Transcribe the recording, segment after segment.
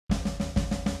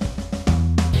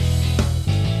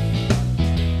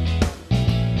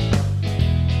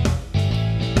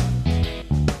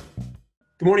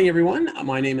Good morning, everyone.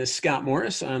 My name is Scott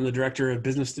Morris. I'm the Director of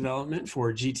Business Development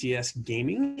for GTS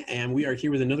Gaming, and we are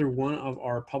here with another one of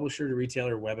our publisher to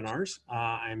retailer webinars.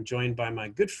 I'm joined by my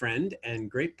good friend and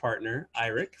great partner,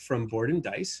 Irek from Board and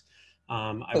Dice.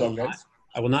 Hello, guys.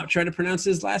 I will not try to pronounce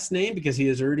his last name because he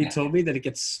has already told me that it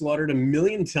gets slaughtered a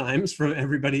million times from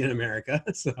everybody in America.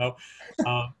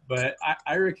 But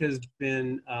Irek has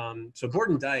been, so Board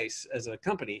and Dice as a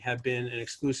company have been an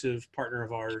exclusive partner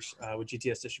of ours with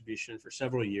GTS Distribution for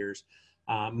several years.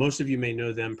 Most of you may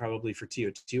know them probably for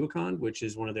Teotihuacan, which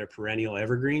is one of their perennial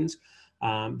evergreens.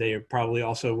 They are probably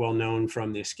also well known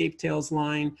from the Escape Tales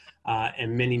line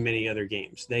and many, many other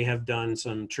games. They have done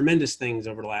some tremendous things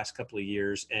over the last couple of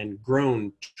years and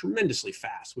grown tremendously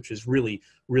fast, which is really,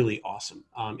 really awesome.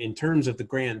 In terms of the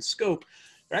grand scope,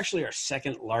 they're actually our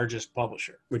second largest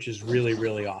publisher, which is really,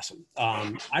 really awesome.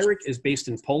 Irek is based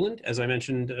in Poland, as I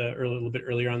mentioned a little bit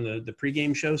earlier on the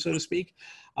pregame show, so to speak.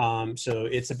 So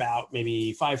it's about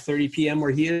maybe 5:30 p.m.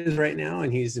 where he is right now,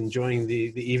 and he's enjoying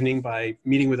the evening by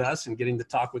meeting with us and getting to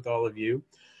talk with all of you.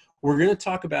 We're going to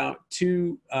talk about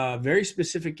two very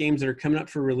specific games that are coming up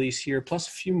for release here, plus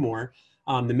a few more.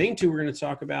 The main two we're going to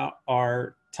talk about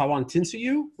are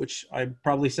Tawantinsuyu, which I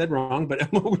probably said wrong,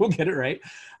 but we'll get it right,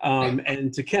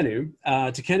 and Tekhenu.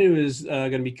 Tekhenu is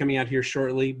going to be coming out here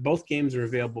shortly. Both games are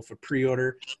available for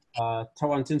pre-order.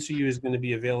 Tawantinsuyu is going to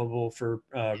be available for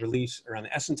release around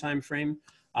the Essen time frame.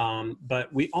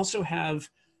 But we also have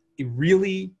a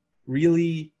really,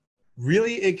 really,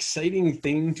 really exciting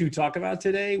thing to talk about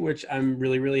today, which I'm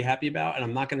really, really happy about. And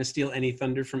I'm not going to steal any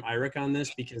thunder from Irek on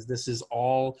this because this is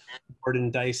all Board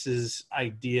and Dice's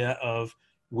idea of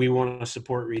we want to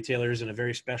support retailers in a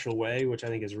very special way, which I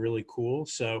think is really cool.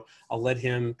 So I'll let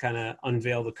him kind of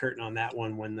unveil the curtain on that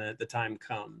one when the time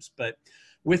comes. But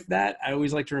with that, I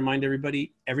always like to remind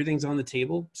everybody, everything's on the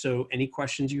table. So any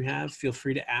questions you have, feel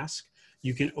free to ask.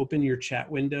 You can open your chat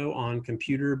window on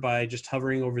computer by just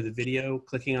hovering over the video,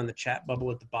 clicking on the chat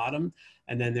bubble at the bottom.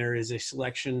 And then there is a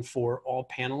selection for all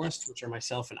panelists, which are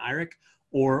myself and Irek,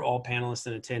 or all panelists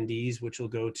and attendees, which will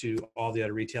go to all the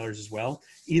other retailers as well.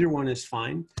 Either one is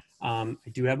fine. I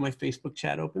do have my Facebook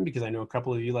chat open because I know a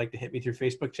couple of you like to hit me through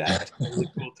Facebook chat. That's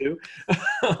really cool too.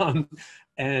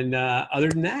 Other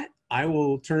than that, I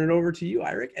will turn it over to you,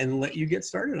 Irek, and let you get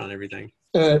started on everything.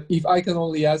 If I can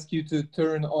only ask you to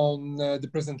turn on the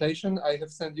presentation I have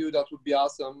sent you, that would be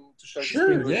awesome to share the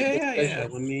screen with yeah.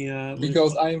 Let me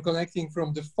because I am connecting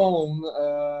from the phone.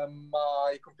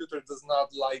 My computer does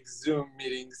not like Zoom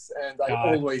meetings, and I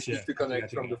always need to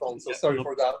connect from the phone. So sorry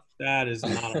for that. That is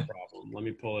not a problem. Let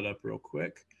me pull it up real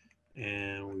quick,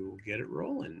 and we will get it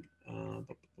rolling.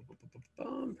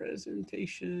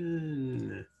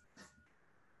 Presentation.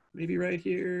 Maybe right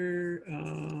here.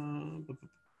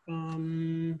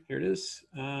 Here it is,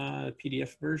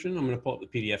 PDF version. I'm going to pull up the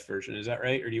PDF version. Is that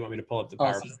right? Or do you want me to pull up the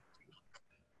PowerPoint? Awesome.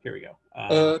 Here we go.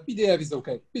 PDF is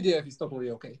okay. PDF is totally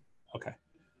okay. Okay.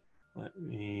 Let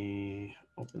me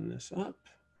open this up.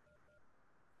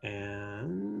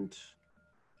 And,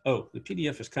 oh, the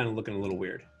PDF is kind of looking a little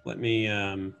weird. Let me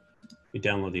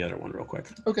download the other one real quick.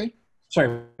 Okay.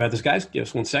 Sorry about this, guys. Give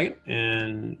us 1 second,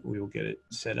 and we will get it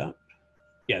set up.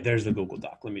 Yeah, there's the Google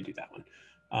Doc. Let me do that one.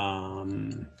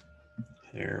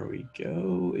 There we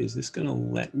go. Is this going to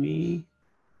let me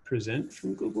present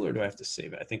from Google, or do I have to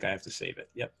save it? I think I have to save it.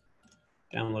 Yep.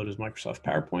 Download as Microsoft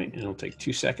PowerPoint, and it'll take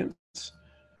 2 seconds,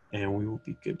 and we will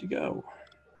be good to go.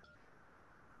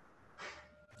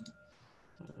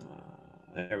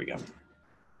 There we go.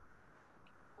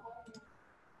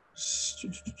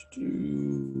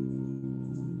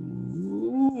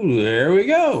 There we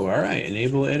go. All right,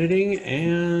 enable editing,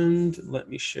 and let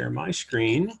me share my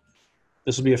screen.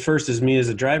 This will be a first as me as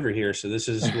a driver here, so this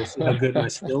is, we'll see how good my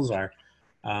skills are.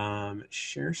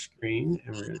 Share screen,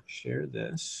 and we're going to share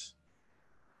this,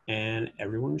 and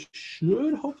everyone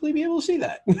should hopefully be able to see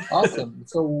that. Awesome.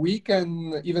 So we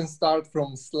can even start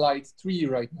from slide 3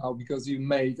 right now because you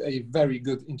made a very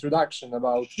good introduction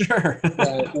about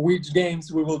which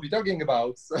games we will be talking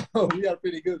about. So we are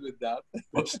pretty good with that.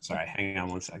 Whoops, sorry. Hang on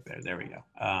 1 sec there. There we go.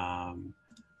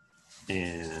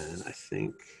 And I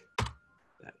think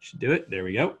that should do it. There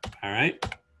we go. All right.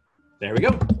 There we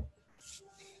go.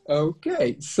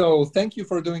 Okay. So thank you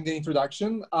for doing the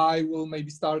introduction. I will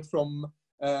maybe start from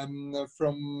a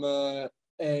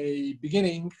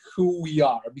beginning who we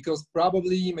are, because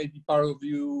probably maybe part of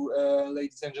you,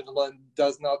 ladies and gentlemen,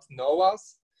 does not know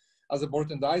us as a Board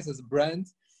and Dice, as a brand.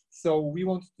 So we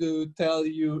want to tell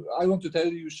you, I want to tell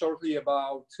you shortly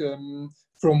about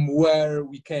from where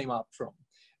we came up from.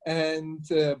 And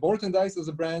Board and Dice as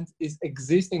a brand is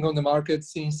existing on the market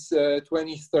since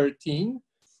 2013.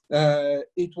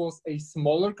 It was a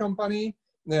smaller company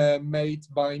made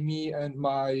by me and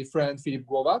my friend Filip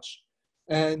Głowacz.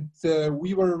 And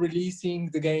we were releasing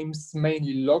the games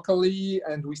mainly locally,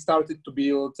 and we started to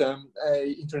build an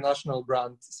international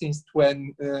brand since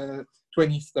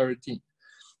 2013.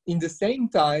 In the same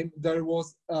time, there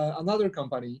was another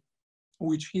company,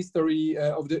 which the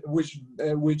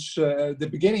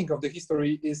beginning of the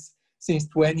history is since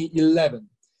 2011,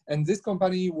 and this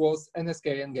company was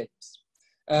NSKN Games.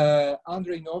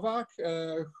 Andrzej Nowak,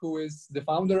 who is the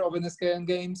founder of NSKN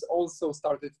Games, also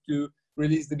started to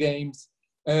release the games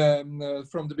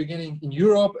from the beginning in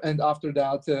Europe, and after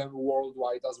that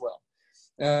worldwide as well.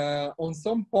 On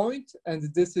some point,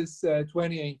 and this is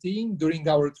 2018, during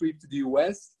our trip to the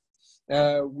US,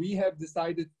 we have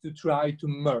decided to try to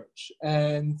merge.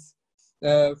 And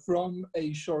from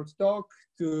a short talk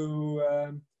to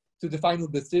the final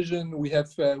decision, we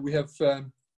have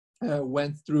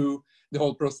went through the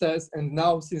whole process. And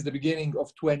now, since the beginning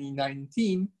of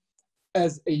 2019,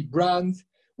 as a brand,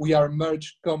 we are a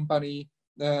merged company.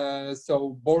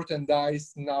 So Board and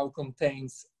Dice now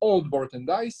contains Old Board and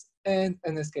Dice and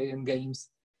NSKN Games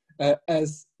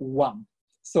as one.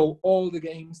 So all the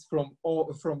games from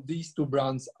these two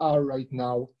brands are right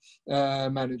now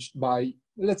managed by,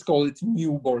 let's call it,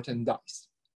 New Board and Dice.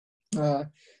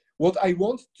 What I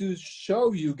want to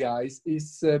show you guys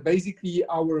is basically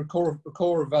our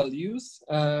core values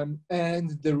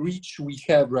and the reach we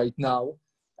have right now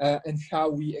and how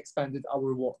we expanded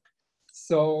our work.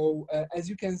 So as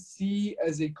you can see,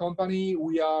 as a company,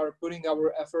 we are putting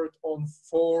our effort on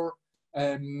 4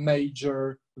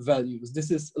 major values. This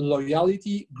is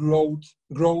loyalty,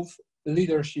 growth,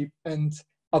 leadership, and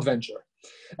adventure.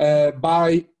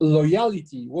 By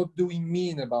loyalty, what do we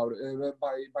mean about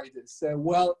by this?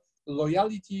 Well,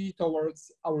 loyalty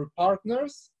towards our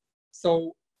partners.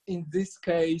 So in this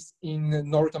case, in the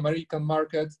North American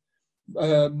market,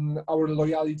 our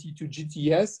loyalty to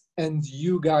GTS and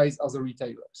you guys as a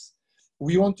retailers.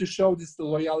 We want to show this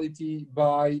loyalty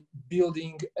by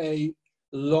building a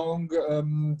long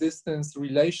distance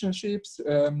relationships,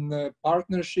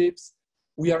 partnerships.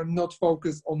 We are not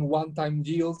focused on one-time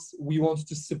deals. We want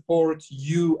to support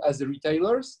you as the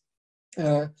retailers.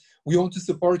 We want to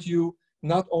support you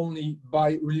not only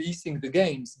by releasing the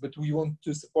games, but we want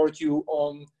to support you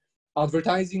on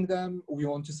advertising them. We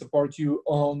want to support you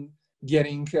on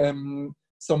getting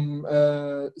some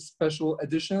special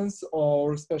editions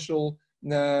or special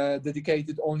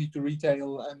dedicated only to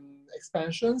retail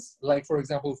expansions, like for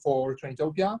example for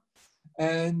Traintopia.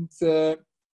 And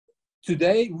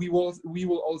today we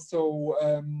will also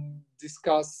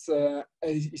discuss a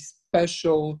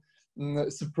special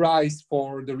surprise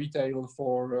for the retail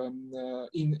for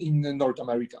in North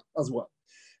America as well.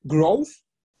 Growth.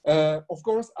 Of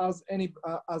course, as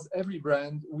every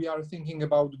brand, we are thinking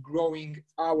about growing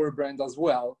our brand as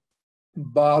well.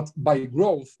 But by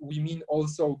growth, we mean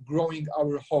also growing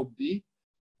our hobby.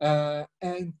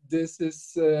 And this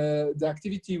is the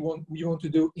activity we want to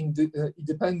do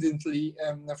independently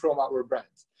from our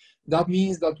brand. That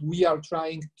means that we are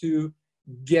trying to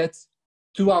get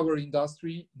to our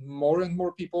industry more and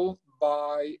more people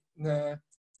by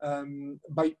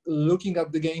looking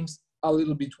at the games a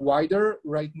little bit wider.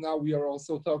 Right now, we are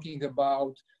also talking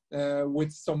about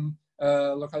with some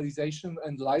localization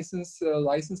and license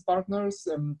partners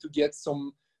to get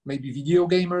some maybe video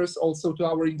gamers also to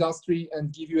our industry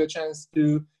and give you a chance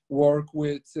to work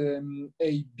with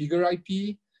a bigger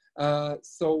IP.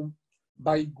 So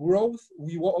by growth,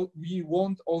 we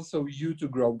want also you to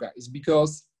grow, guys,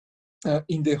 because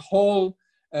in the whole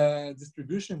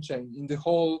distribution chain, in the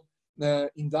whole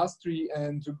industry,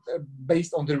 and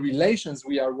based on the relations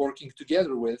we are working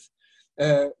together with,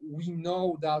 we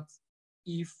know that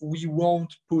if we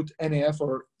won't put any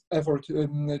effort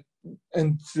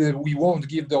and we won't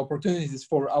give the opportunities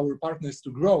for our partners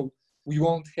to grow, we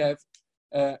won't have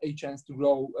a chance to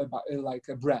grow like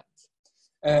a brand.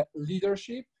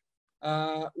 Leadership.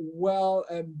 Well,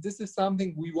 this is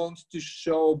something we want to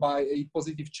show by a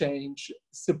positive change,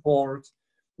 support,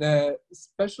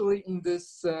 especially in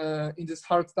this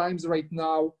hard times right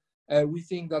now. We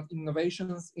think that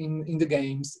innovations in the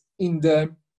games, in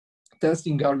the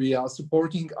testing area,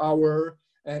 supporting our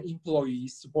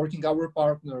employees, supporting our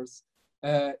partners,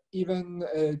 even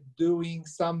doing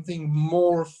something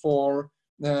more for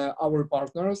our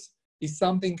partners is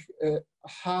something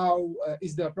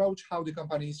is the approach how the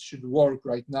companies should work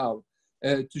right now,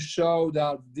 to show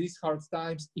that these hard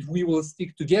times, if we will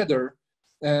stick together,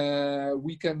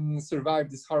 we can survive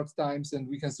these hard times and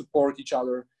we can support each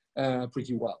other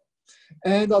pretty well.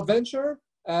 And adventure,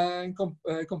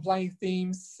 complying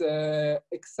themes,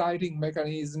 exciting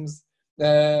mechanisms.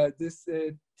 This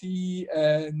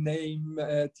T-named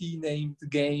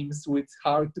games with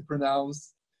hard to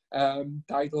pronounce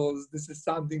titles. This is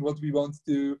something what we want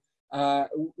to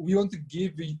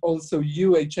give also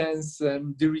you a chance,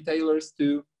 the retailers,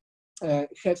 to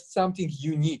have something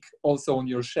unique also on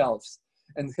your shelves,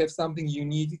 and have something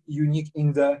unique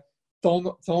in the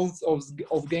tons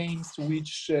of games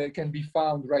which can be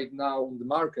found right now on the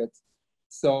market.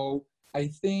 So I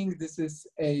think this is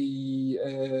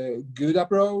a good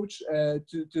approach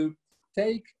to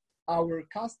take our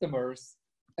customers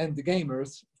and the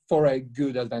gamers for a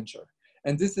good adventure.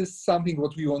 And this is something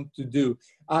what we want to do.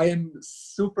 I am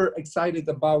super excited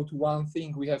about one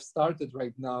thing we have started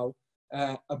right now,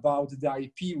 about the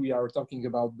IP we are talking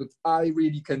about, but I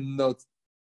really cannot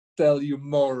tell you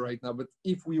more right now. But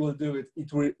if we will do it,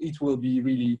 it will be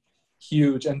really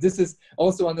huge. And this is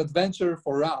also an adventure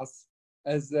for us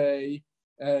as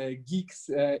geeks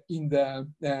in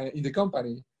the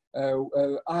company.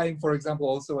 I'm, for example,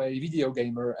 also a video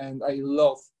gamer, and I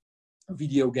love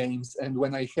video games. And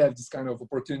when I have this kind of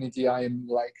opportunity, I am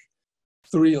like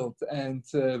thrilled and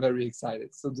very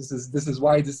excited. So this is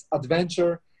why this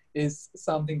adventure is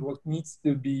something what needs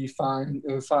to be find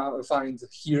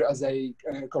here as a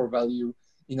core value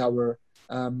in our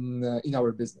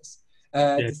business.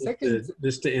 Yeah,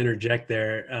 just to interject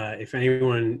there, if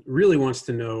anyone really wants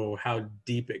to know how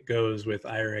deep it goes with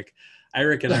Irek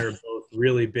and I are both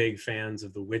really big fans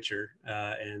of The Witcher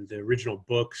and the original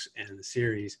books and the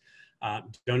series.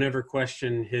 Don't ever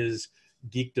question his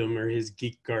geekdom or his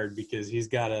geek card, because he's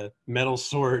got a metal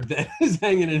sword that is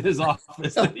hanging in his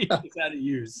office that he knows how to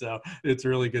use. So it's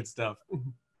really good stuff.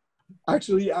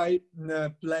 Actually, I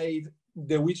played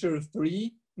The Witcher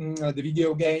 3, the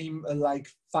video game, like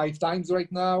 5 times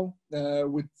right now,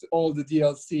 with all the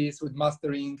DLCs, with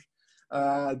mastering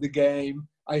the game.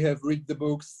 I have read the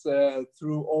books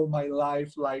through all my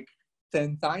life like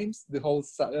 10 times, the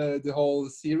whole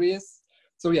series.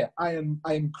 So yeah, I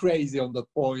am crazy on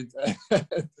that point.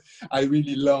 I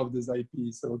really love this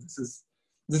IP. So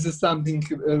this is something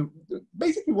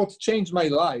basically what changed my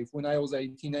life when I was a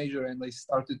teenager and I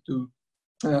started to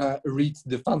read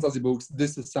the fantasy books.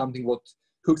 This is something what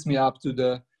hooks me up to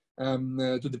the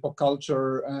pop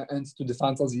culture and to the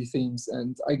fantasy themes.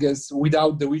 And I guess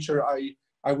without The Witcher, I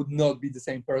would not be the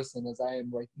same person as I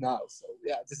am right now. So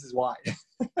yeah, this is why.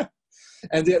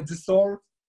 And the sword,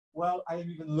 well, I'm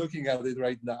even looking at it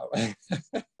right now.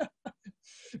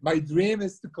 My dream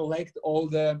is to collect all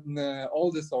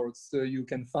the swords you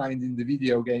can find in the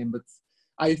video game, but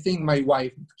I think my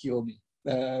wife would kill me.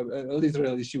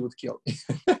 Literally, she would kill me.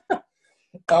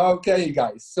 Okay,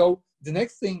 guys. So the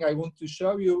next thing I want to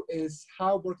show you is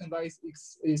how Board and Dice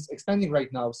is expanding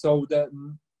right now. So the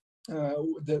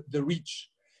reach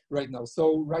right now.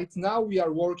 So right now we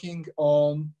are working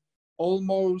on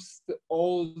almost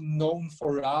all known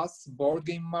for us board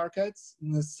game markets.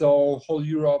 So whole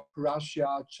Europe,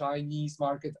 Russia, Chinese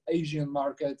market, Asian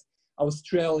market,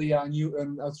 Australia,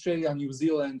 New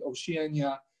Zealand,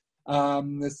 Oceania,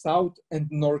 South and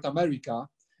North America.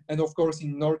 And of course,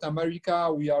 in North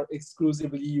America, we are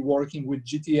exclusively working with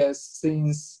GTS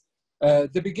since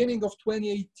the beginning of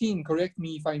 2018. Correct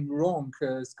me if I'm wrong,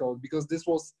 Scott, because this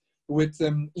was with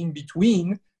in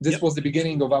between. This was the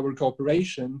beginning of our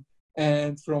cooperation.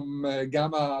 And from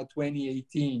Gamma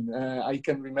 2018, I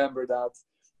can remember that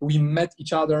we met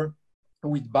each other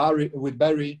with Barry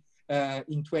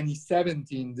in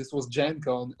 2017. This was Gen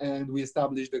Con, and we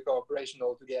established the cooperation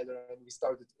all together, and we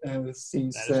started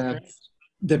since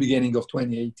the beginning of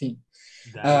 2018.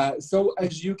 So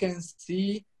as you can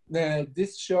see,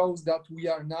 this shows that we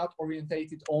are not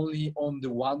orientated only on the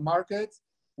one market.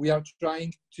 We are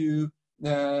trying to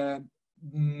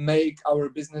make our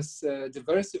business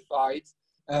diversified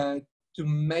to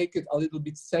make it a little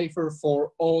bit safer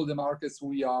for all the markets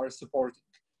we are supporting.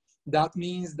 That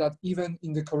means that even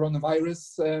in the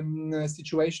coronavirus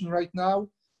situation right now,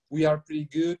 we are pretty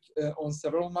good on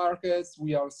several markets.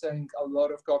 We are selling a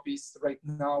lot of copies right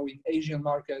now in Asian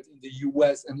market, in the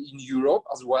US and in Europe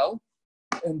as well.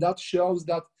 And that shows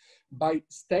that by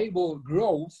stable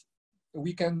growth,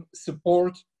 we can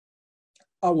support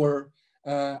our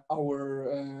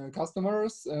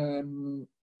customers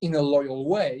in a loyal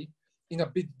way, in a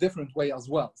bit different way as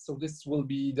well. So this will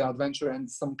be the adventure and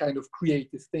some kind of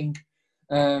creative thing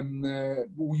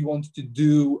we want to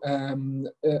do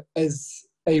as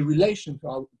a relation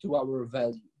to our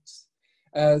values.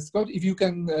 Scott, if you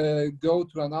can go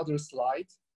to another slide.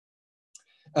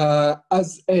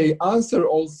 As an answer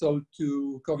also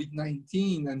to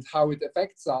COVID-19 and how it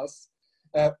affects us,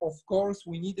 of course,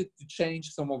 we needed to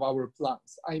change some of our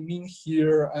plans. I mean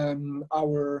here,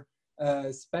 our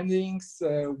spendings,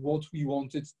 what we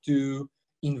wanted to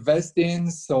invest in.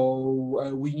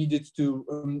 So we needed to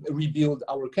rebuild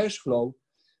our cash flow.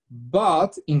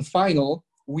 But in final,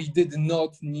 we did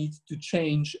not need to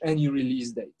change any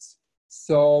release dates.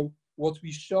 So what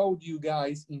we showed you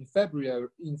guys in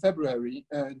February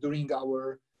during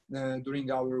our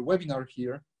webinar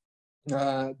here,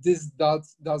 this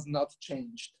does not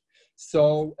change.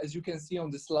 So as you can see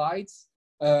on the slides,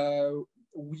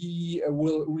 we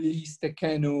will release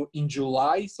Tekhenu in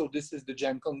July. So this is the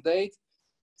Gen Con date.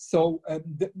 So at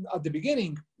the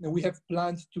beginning, we have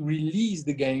planned to release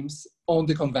the games on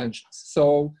the conventions.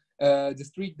 So the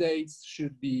street dates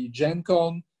should be Gen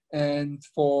Con, and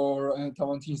for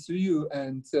Tawantinsuyu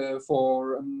and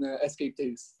for Escape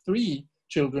Tales 3,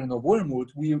 Children of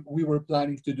Wormwood, we were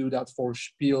planning to do that for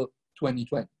Spiel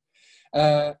 2020.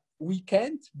 We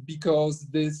can't because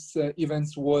these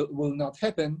events will not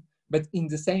happen, but in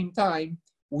the same time,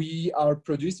 we are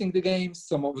producing the games.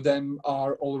 Some of them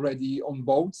are already on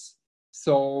boats.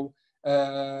 So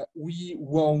we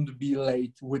won't be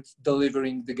late with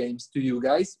delivering the games to you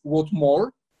guys. What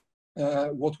more,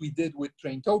 what we did with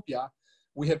Traintopia,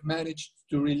 we have managed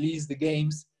to release the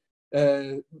games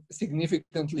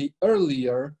significantly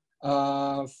earlier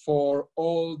for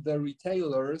all the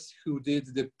retailers who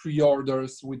did the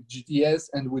pre-orders with GTS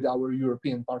and with our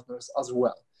European partners as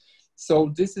well.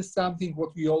 So this is something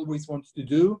what we always want to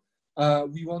do.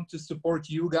 We want to support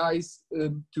you guys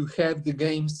to have the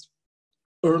games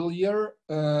earlier,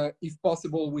 if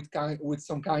possible, with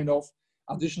some kind of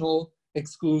additional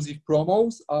exclusive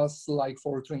promos, as like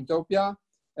for Traintopia,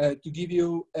 to give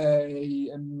you a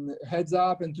heads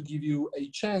up and to give you a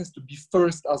chance to be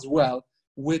first as well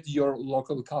with your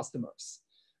local customers.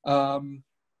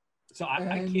 So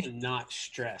I cannot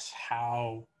stress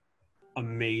how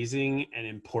amazing and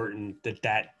important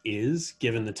that is,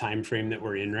 given the time frame that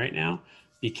we're in right now,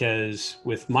 because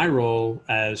with my role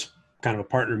as kind of a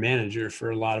partner manager for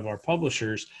a lot of our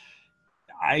publishers,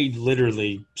 I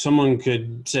literally, someone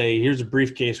could say, here's a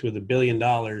briefcase with $1 billion,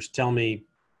 tell me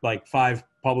like 5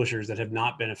 publishers that have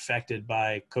not been affected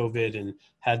by COVID and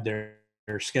had their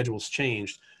schedules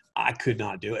changed. I could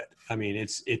not do it. I mean,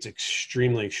 it's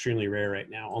extremely, extremely rare right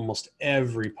now. Almost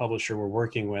every publisher we're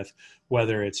working with,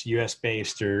 whether it's US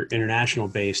based or international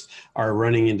based, are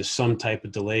running into some type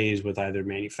of delays with either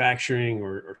manufacturing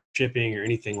or shipping or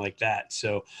anything like that.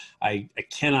 So I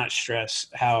cannot stress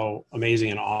how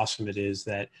amazing and awesome it is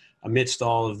that amidst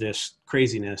all of this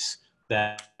craziness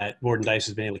that Board and Dice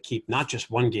has been able to keep not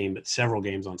just one game, but several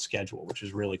games on schedule, which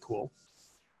is really cool.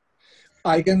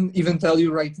 I can even tell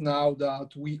you right now that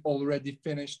we already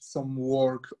finished some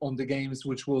work on the games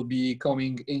which will be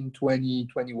coming in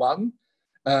 2021.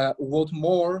 What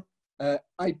more,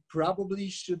 I probably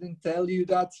shouldn't tell you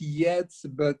that yet,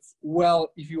 but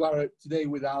well, if you are today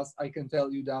with us, I can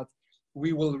tell you that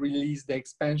we will release the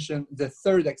expansion, the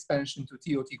 3rd expansion to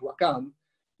Teotihuacan,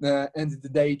 and the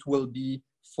date will be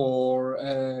for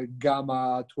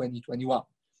Gamma 2021.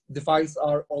 The files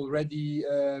are already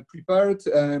prepared,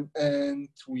 and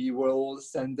we will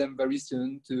send them very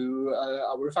soon to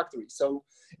our factory. So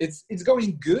it's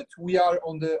going good. We are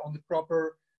on the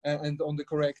proper and on the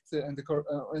correct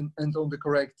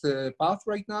path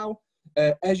right now.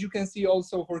 As you can see,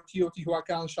 also for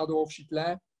Teotihuacan Shadow of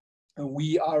Chitla,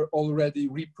 we are already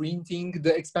reprinting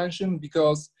the expansion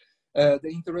because the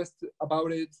interest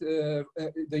about it, the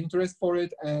interest for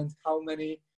it, and how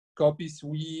many copies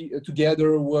we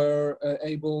together were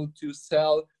able to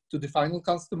sell to the final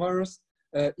customers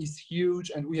is huge,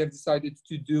 and we have decided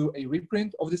to do a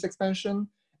reprint of this expansion,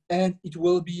 and it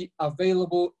will be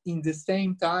available in the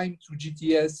same time through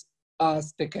GTS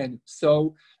as Tekhenu.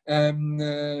 So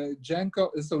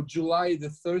so July the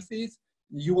 30th,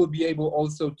 you will be able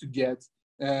also to get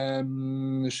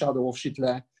Shadow of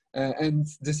Chitla, and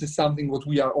this is something what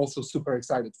we are also super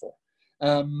excited for.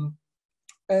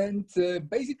 And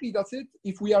basically that's it.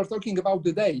 If we are talking about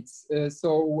the dates,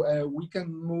 we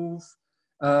can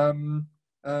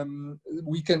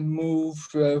move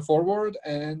forward,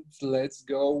 and let's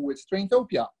go with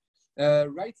Traintopia.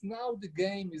 Right now, the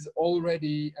game is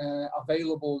already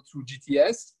available through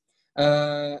GTS.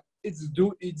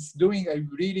 It's doing a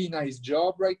really nice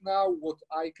job right now. What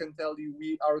I can tell you,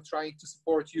 we are trying to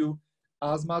support you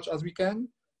as much as we can.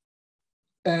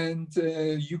 And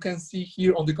you can see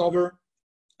here on the cover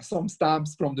some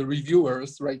stamps from the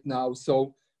reviewers right now.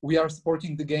 So we are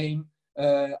supporting the game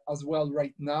as well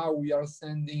right now. We are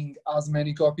sending as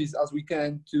many copies as we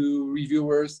can to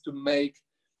reviewers to make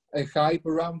a hype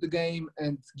around the game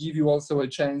and give you also a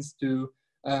chance to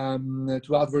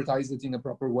to advertise it in a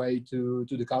proper way to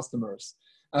the customers.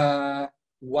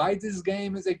 Why this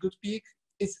game is a good pick?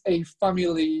 It's a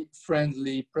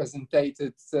family-friendly,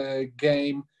 presented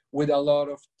game with a lot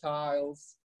of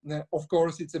tiles. Of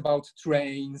course, it's about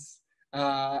trains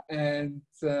and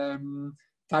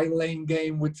tile laying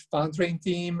game with fun train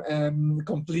team,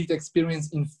 complete experience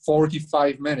in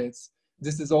 45 minutes.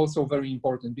 This is also very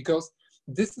important because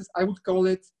this is, I would call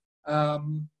it,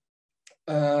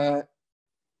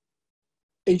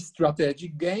 a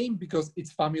strategic game because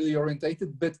it's family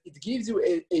orientated, but it gives you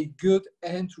a good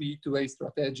entry to a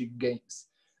strategic games.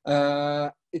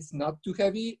 It's not too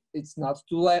heavy, it's not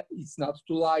too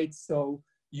light, so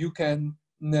you can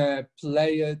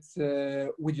play it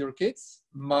with your kids.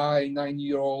 My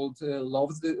 9-year-old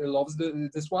loves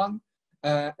this one,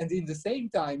 and in the same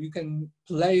time you can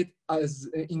play it as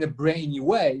in a brainy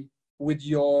way with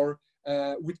your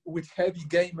with heavy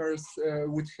gamers,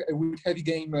 with heavy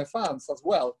game fans as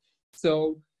well.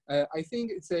 So I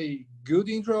think it's a good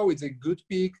intro, it's a good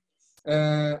pick.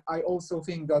 I also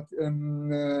think that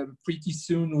pretty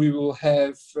soon we will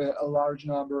have a large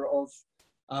number of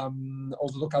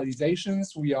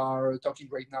localizations. We are talking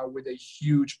right now with a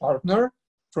huge partner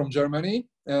from Germany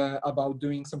about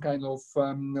doing some kind of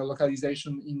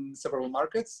localization in several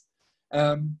markets.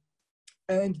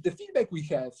 And the feedback we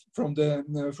have from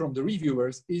the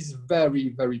reviewers is very,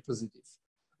 very positive.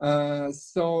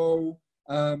 So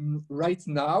right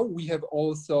now we have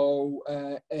also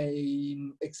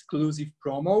exclusive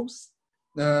promos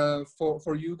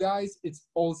for you guys. It's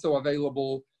also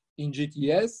available in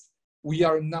GTS. We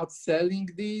are not selling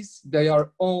these; they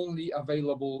are only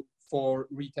available for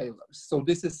retailers. So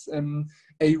this is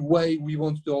a way we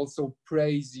want to also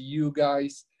praise you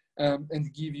guys.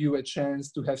 And give you a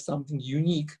chance to have something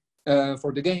unique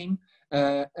for the game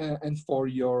and for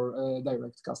your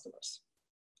direct customers.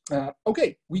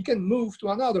 Okay, we can move to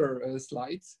another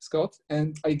slide, Scott.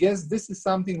 And I guess this is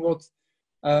something what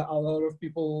a lot of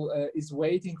people is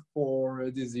waiting for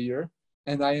this year.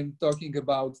 And I am talking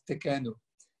about Tekhenu.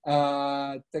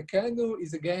 Tekhenu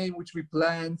is a game which we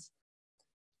planned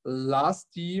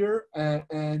last year,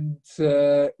 and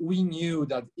we knew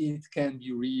that it can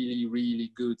be really, really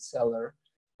good seller.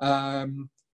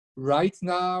 Right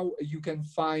now, you can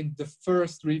find the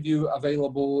first review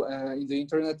available in the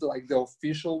internet, like the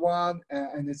official one,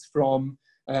 and it's from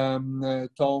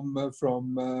Tom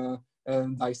from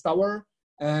Dice Tower.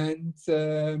 And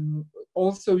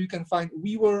also, you can find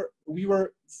we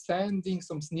were sending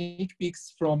some sneak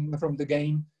peeks from the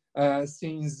game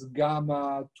since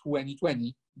Gamma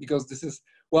 2020. Because this is,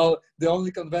 well, the only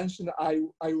convention I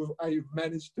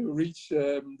managed to reach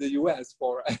the US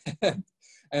for.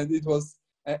 And it was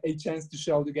a chance to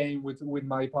show the game with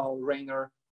my pal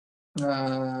Rainer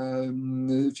a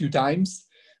few times,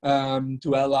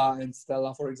 to Ella and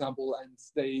Stella, for example, and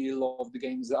they love the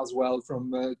games as well,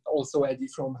 from also Eddie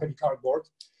from Heavy Cardboard.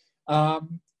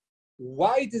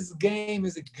 Why this game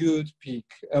is a good pick?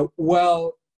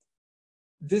 Well,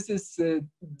 this is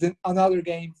another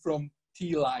game from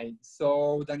T-Line.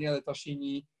 So Daniele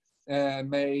Tascini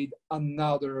made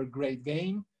another great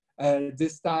game.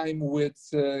 This time with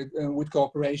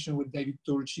cooperation with David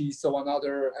Turci, so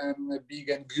another big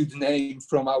and good name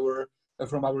from our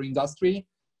industry.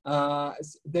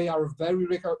 They are very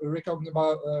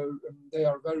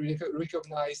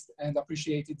recognized and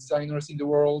appreciated designers in the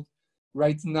world.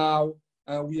 Right now,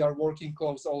 we are working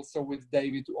close also with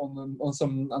David on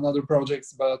some another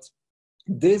projects, but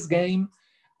this game,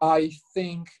 I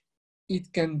think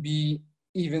it can be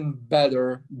even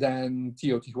better than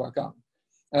Teotihuacan.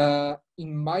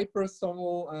 In my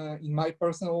personal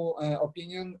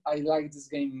opinion, I like this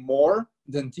game more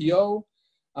than Teo.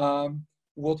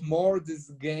 What more,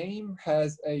 this game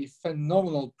has a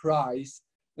phenomenal price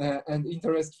and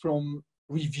interest from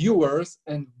reviewers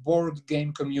and board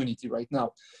game community right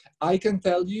now. I can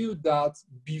tell you that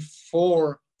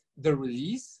before the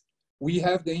release, we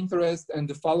have the interest and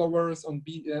the followers on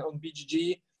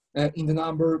BGG in the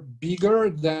number bigger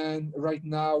than right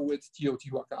now with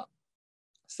Teotihuacan.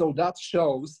 So that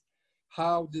shows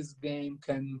how this game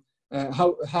can,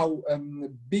 how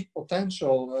big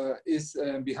potential is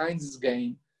behind this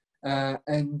game,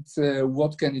 and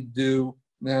what can it do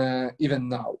even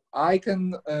now. I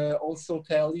can also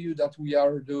tell you that we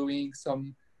are doing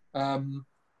some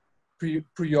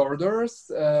pre-orders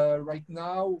right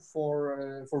now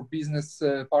for business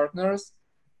partners,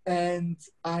 and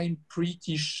I'm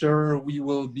pretty sure we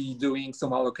will be doing some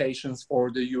allocations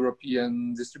for the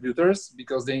European distributors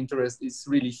because the interest is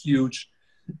really huge,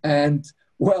 and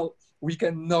well, we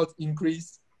cannot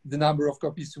increase the number of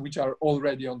copies which are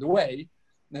already on the way.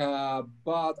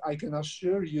 But I can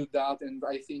assure you that, and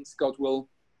I think Scott will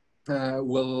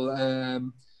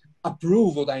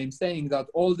approve what I am saying, that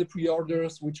all the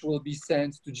pre-orders which will be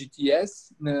sent to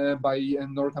GTS by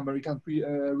North American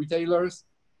retailers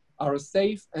are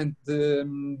safe and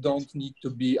don't need to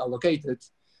be allocated.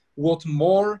 What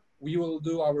more, we will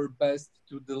do our best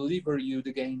to deliver you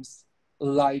the games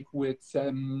like with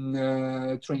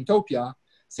Traintopia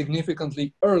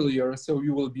significantly earlier, so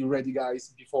you will be ready,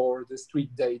 guys, before the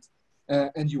street date,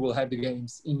 and you will have the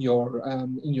games in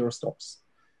your stores.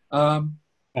 A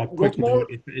What quick more?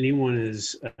 note, if anyone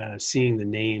is seeing the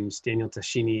names Daniel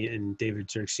Tashini and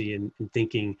David Xerxes and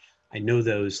thinking, I know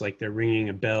those, like they're ringing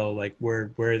a bell, like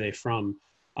where are they from?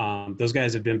 Those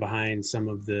guys have been behind some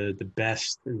of the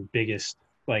best and biggest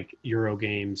like Euro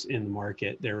games in the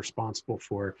market. They're responsible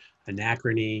for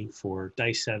Anachrony, for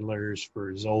Dice Settlers,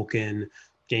 for Zolkin,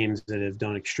 games that have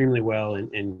done extremely well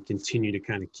and continue to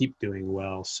kind of keep doing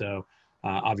well. So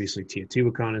obviously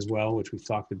Teotihuacan as well, which we've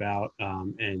talked about,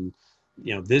 and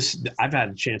you know, I've had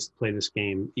a chance to play this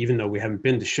game, even though we haven't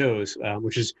been to shows,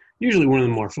 which is usually one of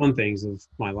the more fun things of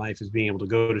my life, is being able to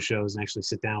go to shows and actually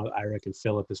sit down with Irek and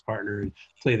Philip, his partner, and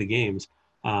play the games.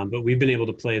 But we've been able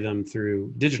to play them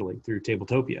digitally through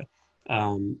Tabletopia.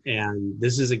 And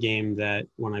this is a game that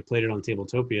when I played it on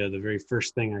Tabletopia, the very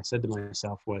first thing I said to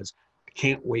myself was, I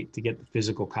can't wait to get the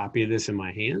physical copy of this in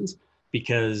my hands,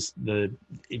 because the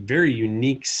very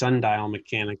unique sundial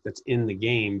mechanic that's in the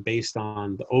game based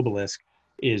on the obelisk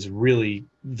is really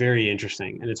very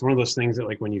interesting. And it's one of those things that,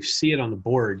 like, when you see it on the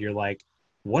board, you're like,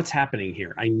 what's happening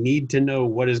here? I need to know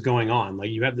what is going on.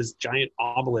 Like, you have this giant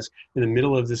obelisk in the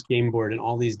middle of this game board and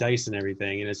all these dice and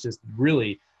everything. And it's just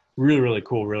really, really, really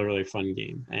cool, really, really fun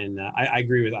game. And I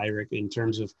agree with Irek in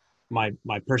terms of my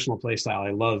personal play style. I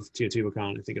love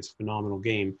Teotihuacan. I think it's a phenomenal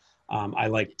game. I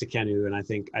like Tekhenu, and I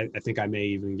think I may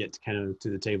even get Tekhenu to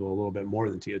the table a little bit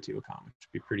more than Teotihuacan,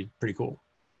 which would be pretty cool.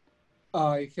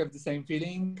 I have the same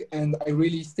feeling, and I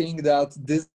really think that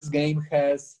this game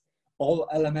has all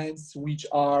elements which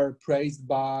are praised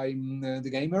by the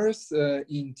gamers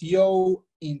in Teo,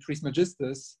 in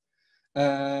Trismegistus,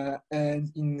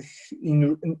 and in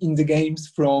the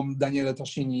games from Daniele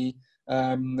Tashini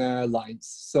lines.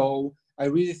 So I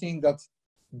really think that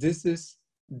this is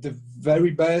the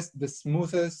very best, the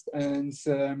smoothest, and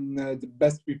the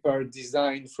best prepared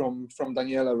design from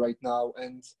Daniela right now.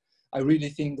 And I really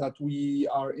think that we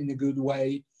are in a good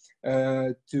way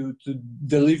to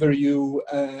deliver you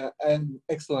an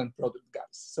excellent product, guys.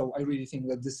 So I really think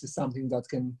that this is something that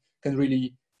can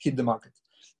really hit the market.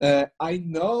 I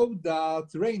know that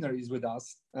Rainer is with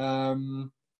us.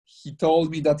 He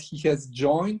told me that he has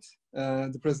joined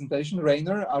the presentation.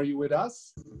 Rainer, are you with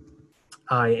us?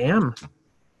 I am.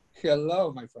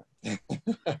 Hello, my friend.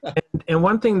 And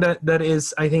one thing that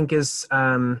is, I think, is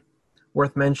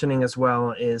worth mentioning as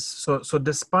well is, so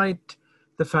despite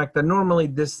the fact that normally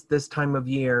this time of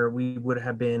year we would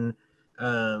have been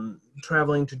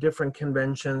traveling to different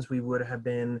conventions, we would have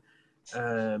been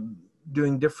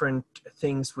doing different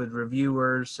things with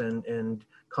reviewers and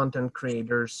content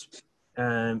creators,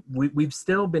 we've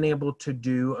still been able to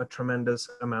do a tremendous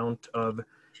amount of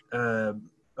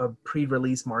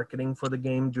pre-release marketing for the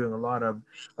game, doing a lot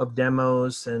of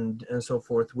demos and so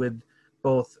forth with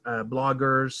both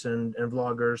bloggers and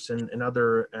vloggers and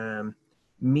other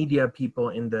media people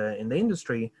in the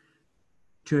industry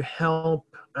to help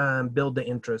build the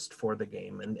interest for the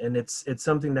game. And it's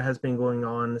something that has been going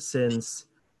on since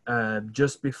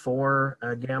just before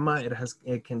Gamma.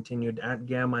 It continued at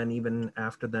Gamma and even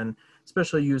after then,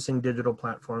 especially using digital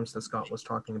platforms that Scott was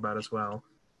talking about as well.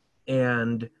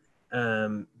 And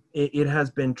it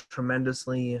has been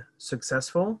tremendously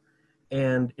successful.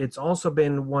 And it's also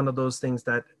been one of those things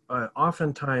that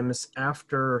oftentimes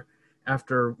after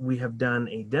we have done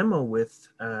a demo with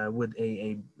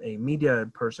a media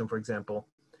person, for example,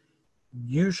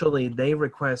 usually they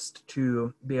request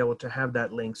to be able to have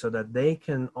that link so that they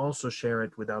can also share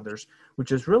it with others,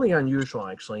 which is really unusual,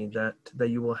 actually, that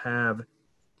you will have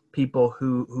people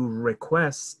who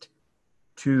request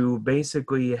to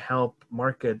basically help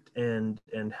market and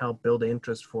help build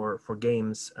interest for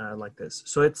games like this.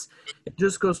 So it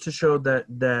just goes to show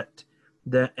that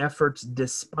the efforts,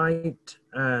 despite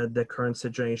the current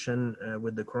situation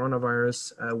with the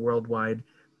coronavirus worldwide,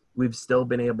 we've still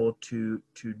been able to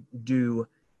do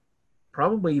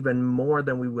probably even more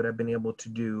than we would have been able to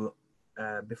do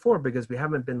before, because we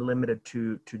haven't been limited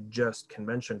to just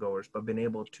convention goers, but been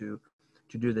able to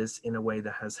do this in a way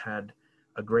that has had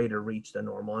a greater reach than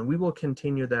normal. And we will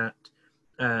continue that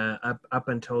up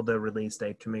until the release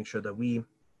date to make sure that we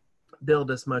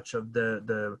build as much of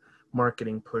the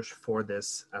marketing push for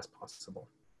this as possible.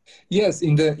 Yes,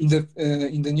 in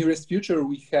the nearest future,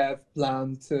 we have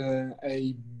planned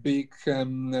a big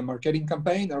marketing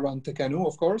campaign around Tekhenu,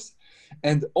 of course,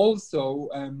 and also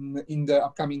in the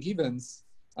upcoming events.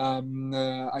 I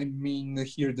mean,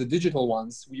 here the digital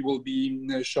ones, we will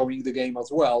be showing the game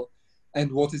as well.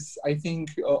 And what is, I think,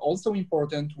 also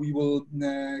important, we will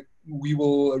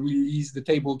release the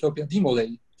Tabletopia demo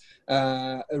day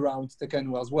around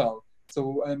Tekhenu as well.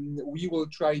 So we will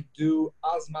try to do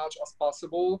as much as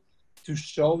possible to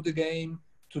show the game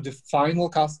to the final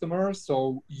customer,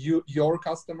 so your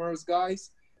customers,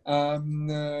 guys,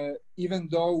 even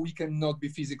though we cannot be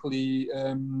physically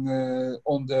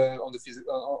on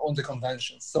the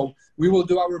conventions. So we will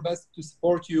do our best to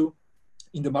support you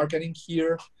in the marketing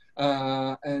here,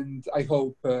 and I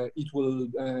hope it will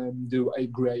do a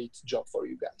great job for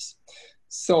you guys.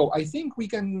 So I think we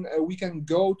can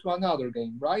go to another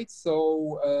game, right?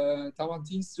 So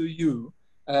Tawantinsuyu.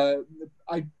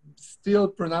 I still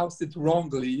pronounced it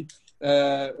wrongly.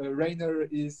 Rainer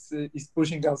is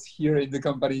pushing us here in the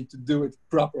company to do it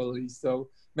properly. So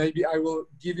maybe I will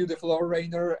give you the floor,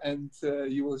 Rainer, and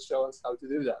you will show us how to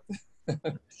do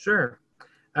that. Sure.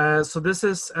 So this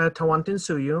is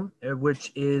Tawantinsuyu,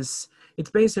 which is, it's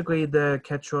basically the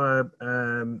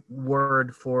Quechua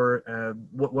word for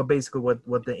what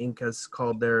the Incas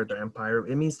called their empire.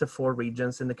 It means the 4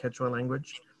 regions in the Quechua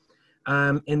language.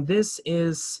 And this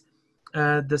is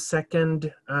the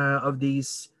second of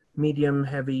these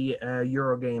medium-heavy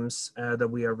Euro games that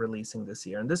we are releasing this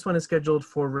year. And this one is scheduled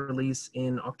for release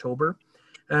in October.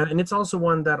 And it's also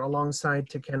one that, alongside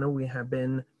Tekhenu, we have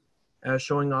been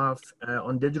showing off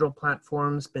on digital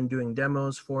platforms, been doing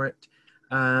demos for it.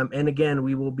 And again,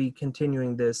 we will be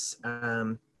continuing this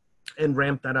and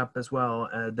ramp that up as well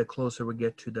the closer we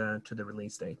get to the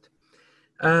release date.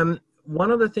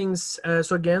 One of the things,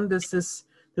 so again, this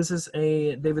is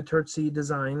a David Turtzi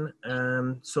design.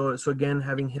 So again,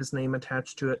 having his name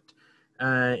attached to it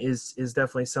is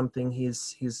definitely something.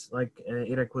 He's like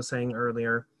Irek was saying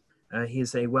earlier,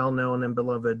 he's a well-known and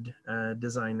beloved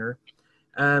designer.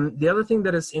 The other thing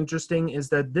that is interesting is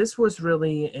that this was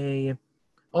really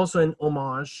also an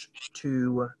homage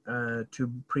to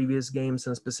previous games,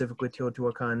 and specifically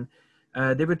Teotihuacan.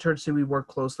 David Turtzi, we work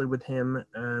closely with him.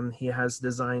 He has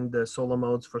designed the solo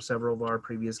modes for several of our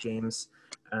previous games,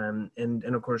 and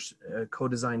of course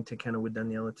co-designed Tekhenu with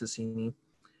Daniela Ticini.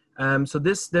 So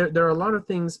there are a lot of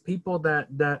things. People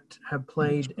that have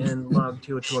played and loved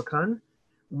Teotihuacan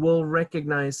will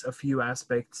recognize a few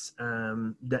aspects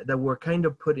that were kind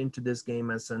of put into this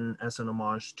game as an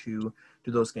homage to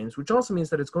those games, which also means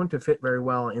that it's going to fit very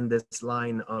well in this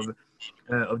line of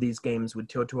these games with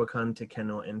Teotihuacan,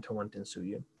 Tekhenu, and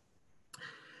Tawantinsuyu.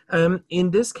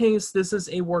 In this case, this is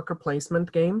a worker placement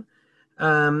game.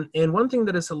 And one thing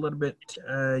that is a little bit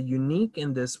unique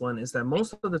in this one is that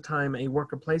most of the time a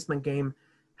worker placement game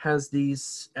has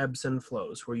these ebbs and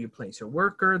flows where you place your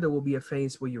worker. There will be a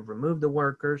phase where you remove the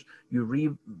workers, you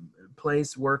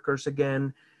replace workers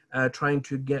again, trying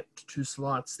to get to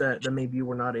slots that maybe you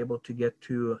were not able to get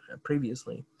to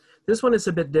previously. This one is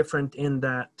a bit different in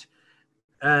that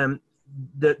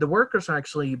the workers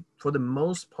actually, for the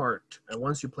most part,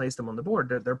 once you place them on the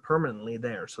board, they're permanently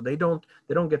there. So they don't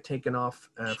get taken off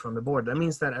from the board. That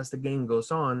means that as the game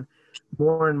goes on,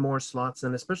 more and more slots,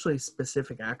 and especially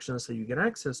specific actions that you get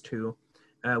access to,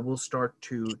 will start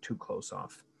to close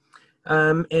off.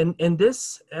 And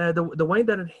this, the way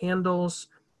that it handles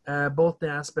both the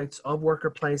aspects of worker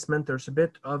placement, there's a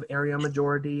bit of area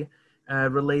majority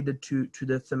related to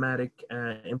the thematic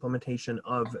implementation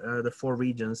of the 4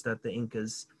 regions that the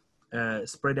Incas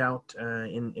spread out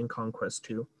in Conquest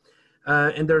II.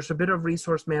 And there's a bit of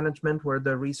resource management where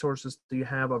the resources that you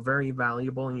have are very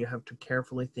valuable, and you have to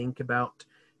carefully think about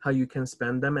how you can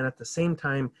spend them. And at the same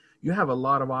time, you have a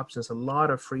lot of options, a lot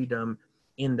of freedom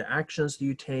in the actions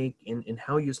you take, in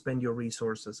how you spend your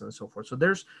resources and so forth. So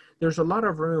there's a lot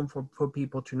of room for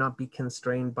people to not be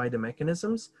constrained by the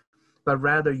mechanisms, but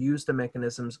rather use the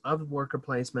mechanisms of worker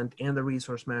placement and the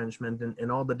resource management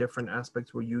and all the different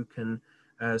aspects where you can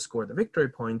score the victory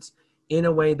points in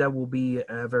a way that will be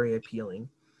very appealing.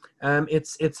 There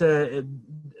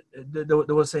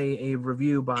was a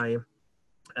review by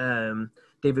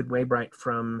David Waybright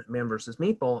from Man vs.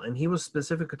 Meeple, and he was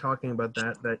specifically talking about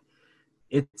that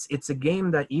it's a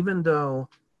game that, even though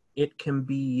it can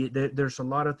be, there's a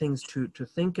lot of things to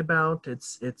think about,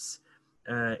 there's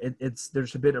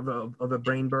a bit of a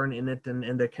brain burn in it,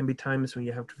 and there can be times when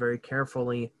you have to very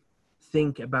carefully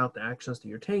think about the actions that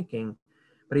you're taking.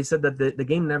 But he said that the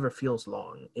game never feels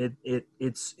long.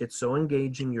 It's so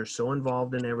engaging, you're so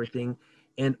involved in everything,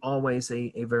 and always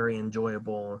a very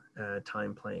enjoyable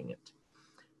time playing it.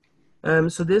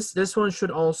 So this one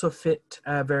should also fit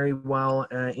very well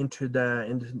into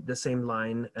the same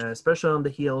line, especially on the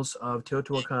heels of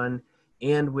Teotihuacan,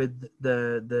 and with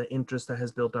the interest that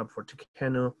has built up for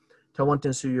Tekhenu.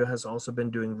 Tawantinsuyu has also been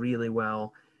doing really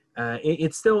well.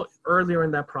 It's still earlier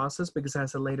in that process because it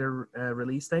has a later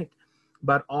release date,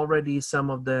 but already some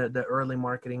of the early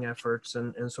marketing efforts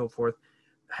and so forth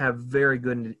have very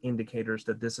good indicators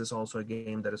that this is also a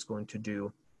game that is going to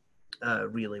do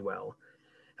really well.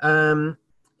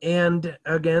 And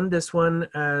again, this one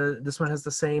has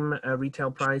the same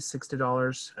retail price,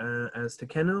 $60 as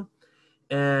Tekhenu,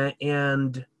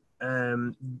 and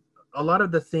a lot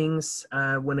of the things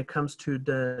when it comes to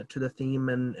the theme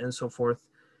and so forth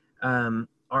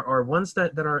are ones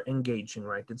that are engaging,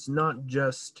 right? It's not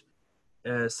just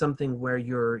something where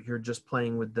you're just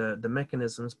playing with the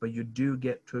mechanisms, but you do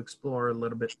get to explore a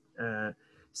little bit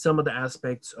some of the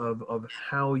aspects of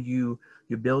how you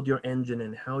build your engine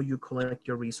and how you collect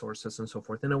your resources and so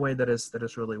forth in a way that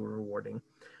is really rewarding.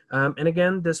 And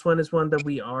again, this one is one that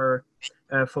we are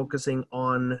focusing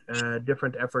on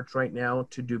different efforts right now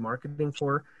to do marketing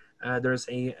for. There's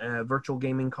a virtual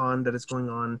gaming con that is going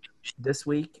on this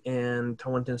week, and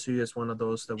Tawantinsuyu is one of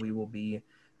those that we will be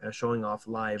showing off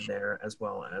live there, as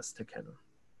well as Tekhenu.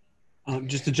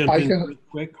 Just to jump in real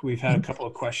quick, we've had a couple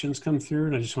of questions come through,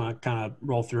 and I just want to kind of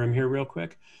roll through them here real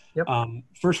quick. Yep.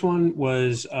 First one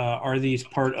was, are these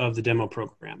part of the demo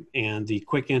program? And the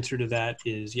quick answer to that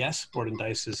is yes, Board and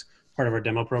Dice is part of our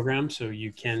demo program, so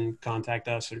you can contact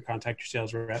us or contact your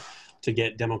sales rep to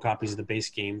get demo copies of the base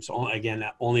games. Again,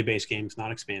 only base games,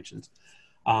 not expansions.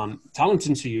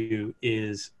 Tawantinsuyu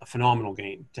is a phenomenal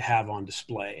game to have on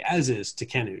display, as is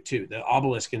Tekhenu too. The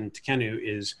obelisk in Tekhenu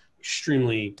is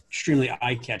extremely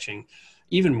eye-catching.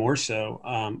 Even more so,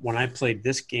 when I played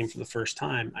this game for the first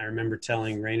time, I remember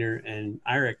telling Rainer and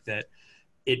Irek that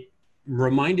it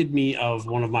reminded me of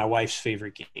one of my wife's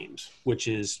favorite games, which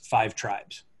is Five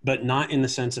Tribes, but not in the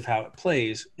sense of how it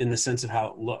plays, in the sense of how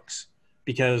it looks.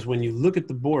 Because when you look at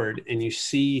the board and you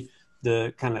see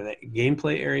the kind of the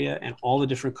gameplay area and all the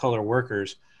different color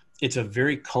workers, it's a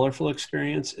very colorful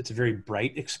experience. It's a very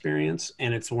bright experience.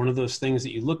 And it's one of those things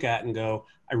that you look at and go,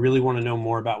 I really want to know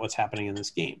more about what's happening in this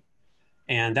game.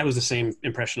 And that was the same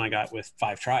impression I got with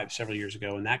Five Tribes several years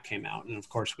ago when that came out. And of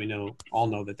course, we all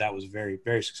know that was a very,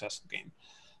 very successful game.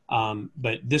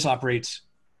 But this operates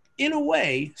in a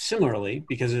way similarly,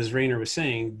 because as Rainer was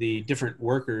saying, the different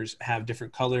workers have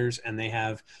different colors and they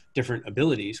have different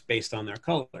abilities based on their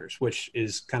colors, which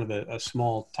is kind of a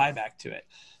small tie back to it.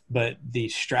 But the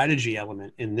strategy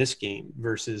element in this game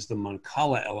versus the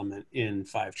Mancala element in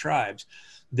Five Tribes,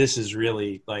 this is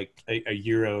really like a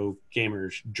Euro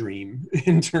gamer's dream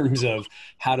in terms of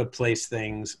how to place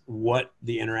things, what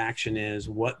the interaction is,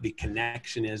 what the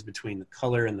connection is between the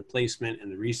color and the placement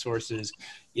and the resources.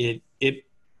 It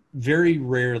very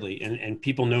rarely, and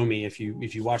people know me if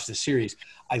you watch the series,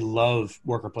 I love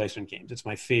worker placement games. It's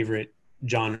my favorite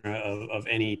genre of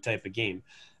any type of game.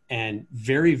 And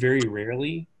very, very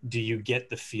rarely do you get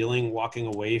the feeling walking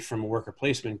away from a worker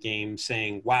placement game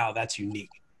saying, wow, that's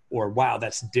unique, or wow,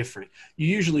 that's different. You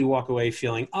usually walk away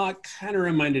feeling, oh, it kind of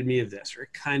reminded me of this, or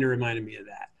it kind of reminded me of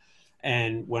that.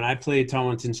 And when I played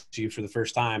Tawantinsuyu for the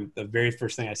first time, the very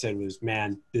first thing I said was,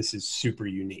 man, this is super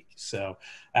unique. So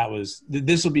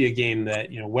this will be a game that,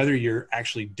 whether you're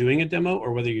actually doing a demo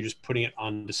or whether you're just putting it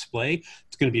on display,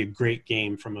 it's going to be a great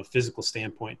game from a physical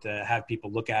standpoint to have people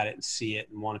look at it and see it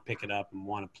and want to pick it up and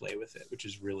want to play with it, which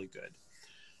is really good.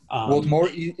 What more,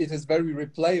 it is very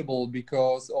replayable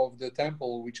because of the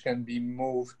temple, which can be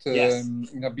moved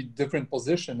in a bit different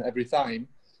position every time.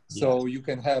 So you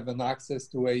can have an access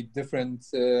to a different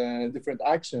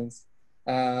actions.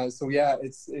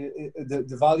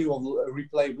 The value of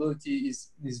replayability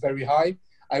is very high.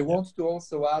 I want to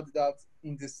also add that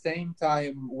in the same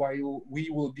time, while we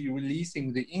will be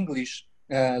releasing the English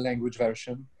language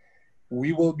version,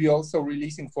 we will be also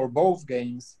releasing for both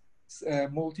games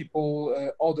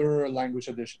multiple other language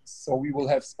editions. So we will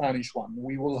have Spanish one,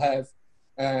 we will have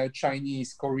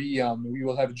Chinese, Korean, we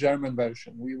will have German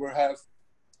version, we will have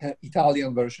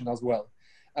Italian version as well.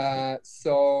 I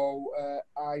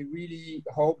really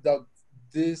hope that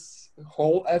this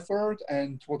whole effort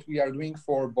and what we are doing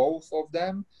for both of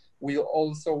them will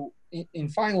also, in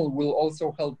final, will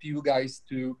also help you guys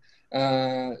to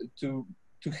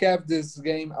have this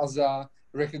game as a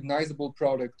recognizable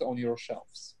product on your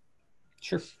shelves.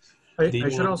 Sure. I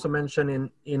should also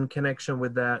mention in connection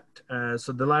with that.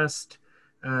 So the last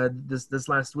this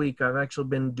last week, I've actually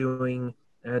been doing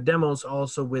demos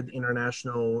also with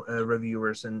international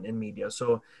reviewers and media.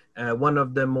 So one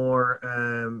of the more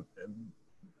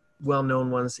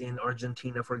well-known ones in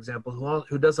Argentina, for example,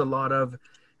 who does a lot of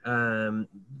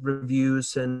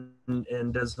reviews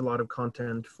and does a lot of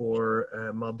content for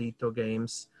Maldito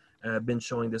games, been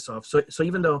showing this off. So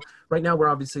even though right now we're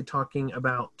obviously talking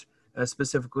about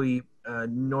specifically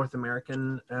North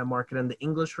American market and the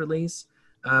English release,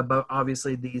 but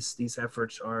obviously these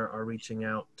efforts are reaching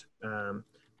out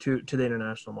to the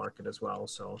international market as well.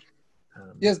 So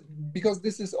yes, because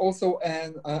this is also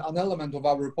an element of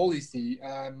our policy.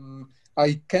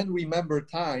 I can remember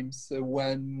times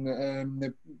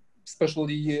when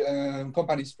especially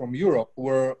companies from Europe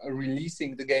were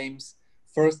releasing the games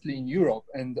firstly in Europe,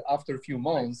 and after a few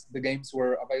months the games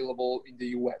were available in the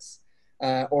US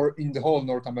or in the whole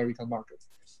North American market.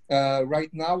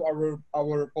 Right now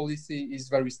our policy is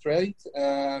very straight.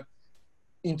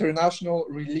 International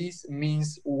release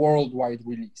means worldwide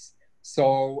release.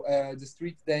 So the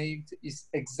street date is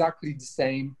exactly the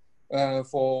same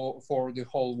for the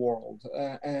whole world.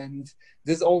 And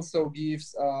this also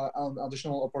gives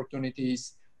additional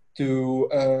opportunities to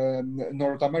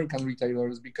North American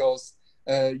retailers, because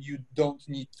you don't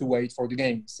need to wait for the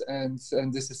games. And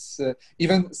this is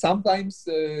even sometimes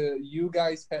you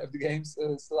guys have the games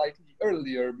slightly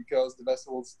earlier, because the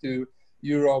vessels to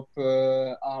Europe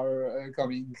are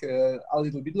coming a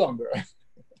little bit longer.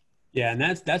 Yeah, and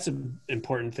that's an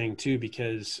important thing too,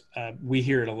 because we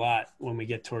hear it a lot when we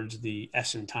get towards the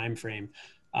Essen timeframe.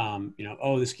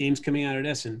 Oh, this game's coming out at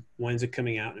Essen. When's it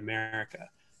coming out in America?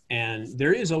 And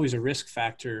there is always a risk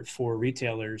factor for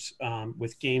retailers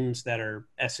with games that are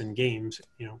Essen games,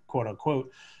 quote unquote,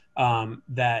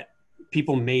 that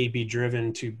people may be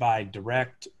driven to buy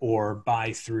direct or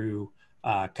buy through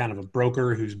kind of a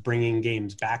broker who's bringing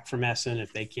games back from Essen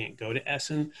if they can't go to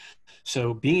Essen.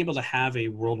 So being able to have a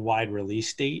worldwide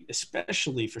release date,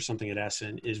 especially for something at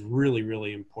Essen, is really,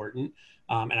 really important.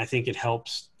 And I think it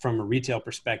helps from a retail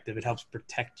perspective. It helps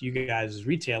protect you guys as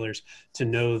retailers to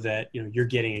know that you're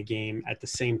getting a game at the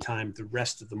same time the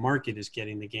rest of the market is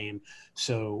getting the game.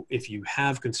 So if you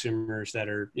have consumers that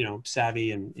are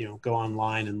savvy and go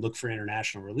online and look for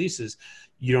international releases,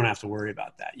 you don't have to worry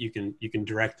about that. You can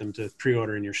direct them to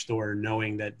pre-order in your store,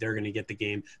 knowing that they're going to get the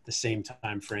game the same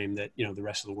time frame that the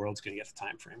rest of the world's going to get the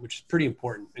time frame, which is pretty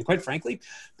important. And quite frankly,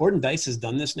 Board and Dice has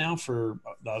done this now for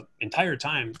the entire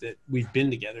time that we've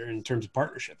been together in terms of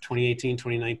partnership, 2018,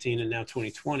 2019, and now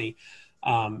 2020.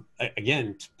 Again,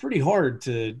 it's pretty hard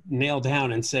to nail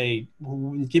down and say,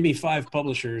 give me 5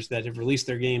 publishers that have released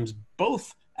their games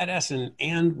both at Essen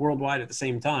and worldwide at the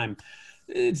same time.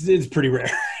 It's pretty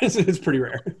rare. It's pretty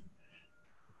rare.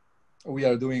 We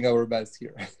are doing our best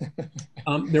here.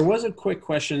 There was a quick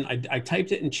question. I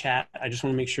typed it in chat. I just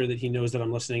want to make sure that he knows that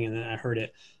I'm listening and then I heard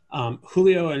it.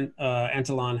 Julio and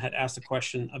Antolon had asked a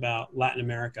question about Latin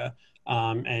America,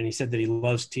 and he said that he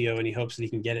loves TIO and he hopes that he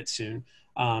can get it soon.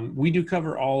 We do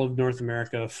cover all of North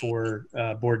America for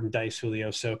Board and Dice,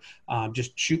 Julio. So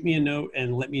just shoot me a note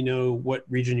and let me know what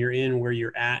region you're in, where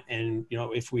you're at, and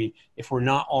if we're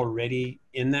not already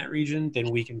in that region, then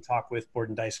we can talk with Board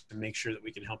and Dice to make sure that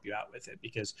we can help you out with it,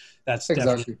 because that's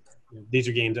exactly. These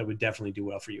are games that would definitely do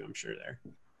well for you, I'm sure.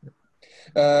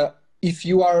 There. If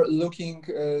you are looking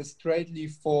straightly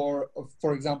for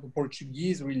example,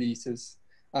 Portuguese releases,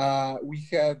 we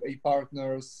have a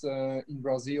partners in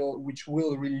Brazil which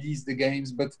will release the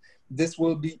games, but this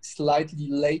will be slightly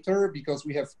later because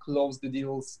we have closed the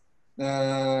deals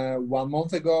 1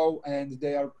 month ago, and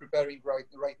they are preparing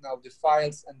right now the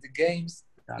files, and the games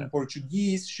in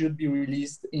Portuguese should be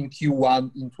released in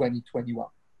Q1 in 2021.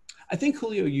 I think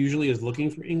Julio usually is looking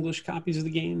for English copies of the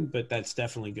game, but that's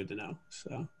definitely good to know.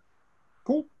 So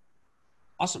cool.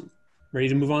 Awesome. Ready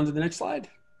to move on to the next slide?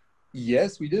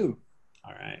 Yes, we do.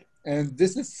 All right. And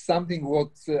this is something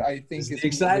what I think is the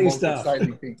exciting stuff.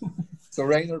 Exciting thing. So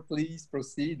Rainer, please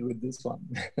proceed with this one.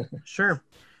 Sure.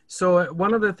 So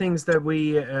one of the things that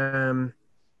we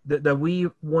that we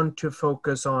want to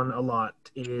focus on a lot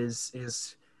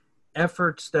is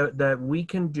efforts that we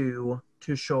can do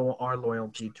to show our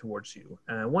loyalty towards you.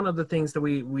 One of the things that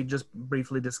we just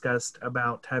briefly discussed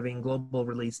about having global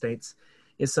release dates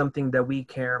is something that we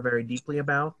care very deeply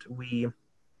about. We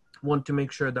want to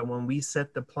make sure that when we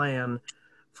set the plan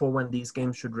for when these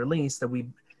games should release, that we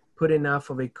put enough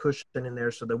of a cushion in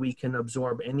there so that we can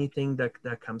absorb anything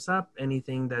that comes up,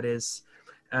 anything that is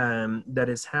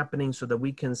happening, so that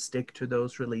we can stick to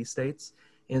those release dates,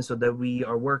 and so that we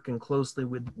are working closely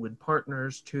with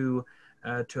partners to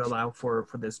allow for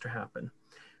this to happen.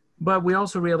 But we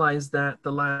also realize that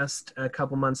the last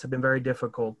couple months have been very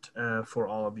difficult for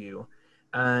all of you.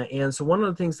 And so one of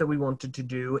the things that we wanted to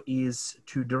do is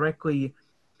to directly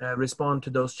respond to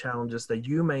those challenges that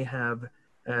you may have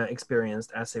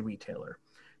experienced as a retailer.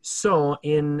 So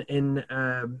in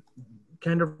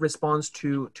kind of response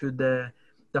to the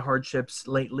hardships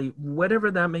lately,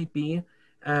 whatever that may be,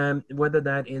 whether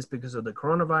that is because of the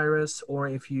coronavirus or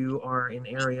if you are in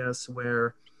areas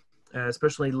where,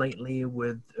 especially lately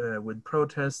with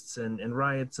protests and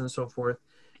riots and so forth,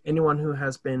 anyone who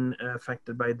has been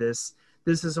affected by this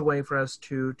is a way for us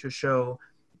to show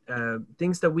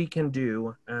things that we can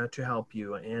do to help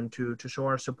you and to show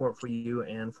our support for you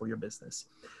and for your business.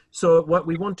 So what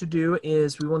we want to do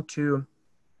is we want to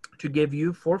give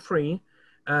you for free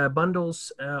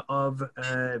bundles of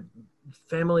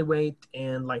family weight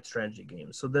and light strategy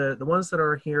games. So the ones that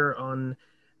are here on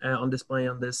display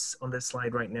on this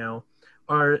slide right now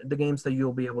are the games that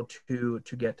you'll be able to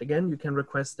get. Again, you can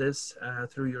request this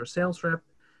through your sales rep,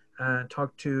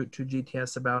 talk to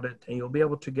GTS about it, and you'll be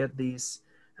able to get these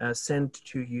sent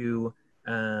to you,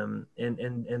 and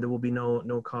there will be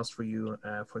no cost for you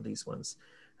for these ones.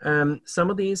 Some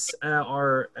of these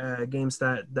are games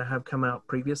that have come out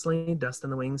previously, Dust in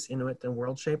the Wings, Inuit, and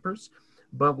World Shapers.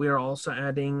 But we are also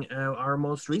adding our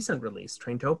most recent release,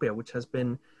 Traintopia, which has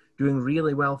been doing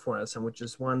really well for us, and which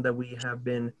is one that we have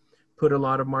been put a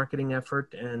lot of marketing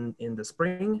effort and in the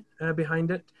spring behind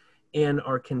it, and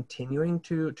are continuing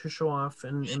to show off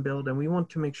and build. And we want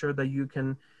to make sure that you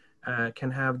can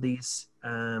have these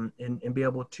and be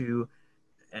able to,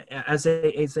 as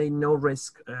a no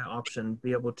risk option,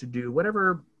 be able to do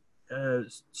whatever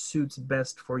suits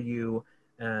best for you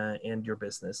and your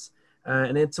business.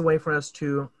 And it's a way for us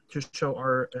to show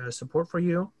our support for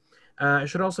you. I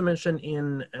should also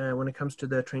mention when it comes to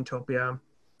the Traintopia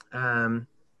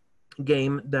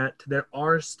game that there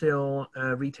are still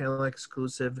retail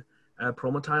exclusive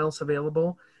promo tiles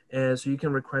available. So you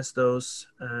can request those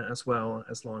as well,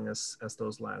 as long as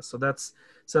those last. So that's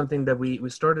something that we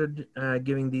started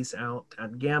giving these out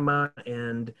at Gamma,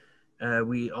 and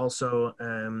we also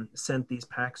sent these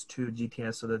packs to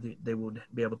GTS so that they would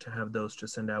be able to have those to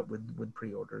send out with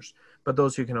pre-orders. But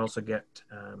those you can also get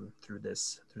through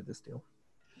this deal.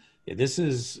 Yeah, this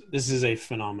is a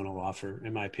phenomenal offer,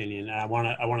 in my opinion. I want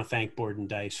to thank Board and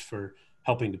Dice for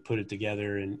helping to put it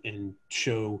together and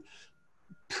show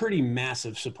pretty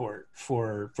massive support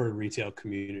for the retail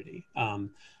community.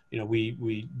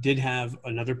 We did have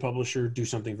another publisher do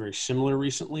something very similar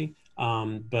recently,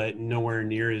 but nowhere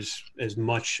near as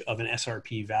much of an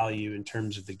SRP value in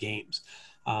terms of the games.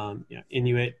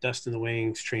 Inuit, Dust in the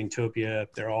Wings, Traintopia,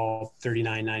 they're all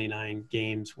 $39.99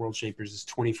 games. World Shapers is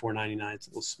 $24.99. It's a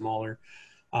little smaller.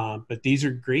 But these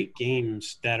are great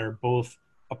games that are both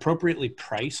appropriately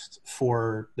priced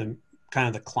for the kind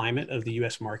of the climate of the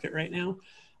US market right now.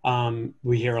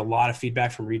 We hear a lot of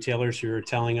feedback from retailers who are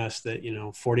telling us that,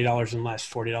 $40 and less,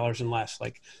 $40 and less,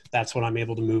 like that's what I'm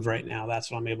able to move right now.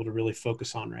 That's what I'm able to really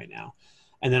focus on right now.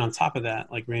 And then on top of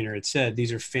that, like Rainer had said,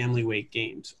 these are family weight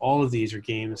games. All of these are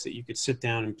games that you could sit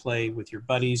down and play with your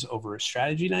buddies over a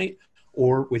strategy night,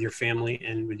 or with your family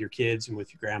and with your kids and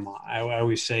with your grandma. I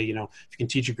always say, if you can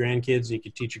teach your grandkids and you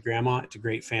can teach your grandma, it's a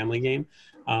great family game.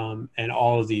 And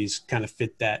all of these kind of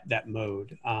fit that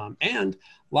mode. And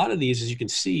a lot of these, as you can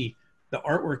see, the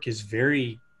artwork is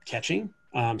very catching,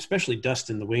 especially Dust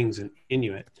in the Wings and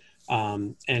Inuit.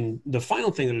 And the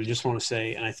final thing that I just want to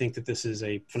say, and I think that this is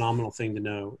a phenomenal thing to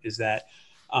know, is that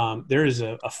there is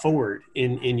a foreword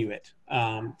in Inuit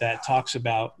that talks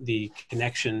about the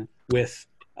connection with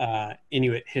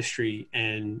Inuit history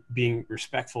and being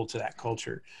respectful to that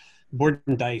culture. Board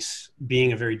and Dice,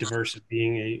 being a very diverse,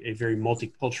 being a very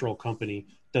multicultural company,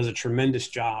 does a tremendous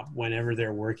job whenever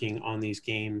they're working on these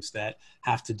games that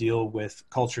have to deal with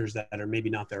cultures that are maybe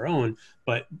not their own,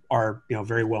 but are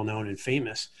very well known and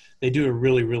famous. They do a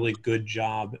really, really good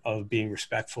job of being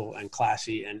respectful and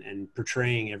classy and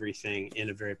portraying everything in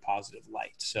a very positive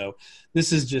light. So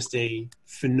this is just a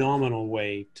phenomenal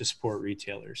way to support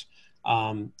retailers.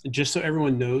 Just so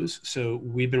everyone knows, so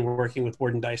we've been working with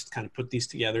Board and Dice to kind of put these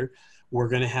together. We're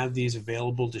going to have these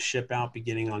available to ship out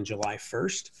beginning on July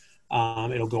 1st.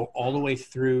 It'll go all the way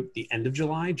through the end of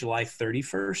July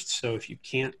 31st. So if you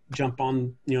can't jump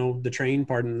on, the train,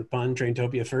 pardon the pun,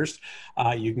 Traintopia first,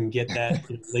 you can get that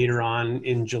later on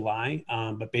in July.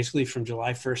 But basically from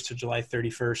July 1st to July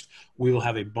 31st, we will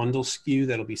have a bundle SKU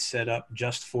that'll be set up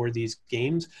just for these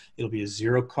games. It'll be a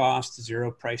zero cost, zero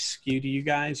price SKU to you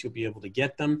guys. You'll be able to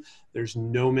get them. There's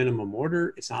no minimum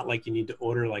order. It's not like you need to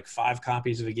order like 5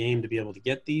 copies of a game to be able to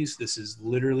get these. This is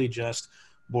literally just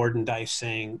Board and Dice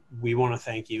saying, we want to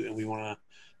thank you and we want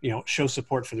to, show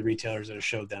support for the retailers that have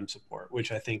showed them support,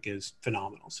 which I think is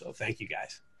phenomenal. So thank you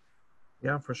guys.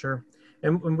 Yeah, for sure.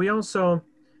 And we also,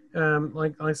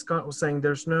 like Scott was saying,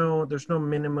 there's no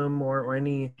minimum or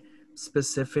any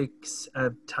specifics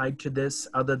tied to this,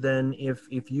 other than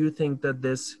if you think that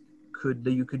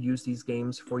you could use these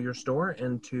games for your store,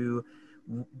 and to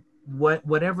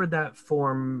whatever that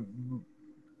form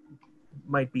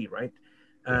might be, right?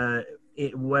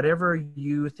 Whatever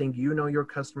you think, your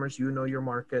customers, your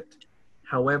market,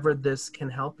 however this can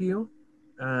help you,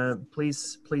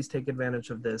 please take advantage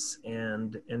of this,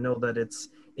 and know that it's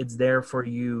there for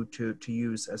you to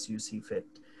use as you see fit,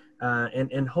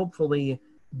 and hopefully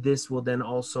this will then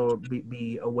also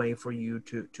be a way for you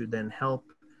to then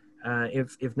help,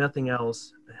 if nothing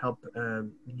else, help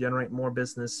generate more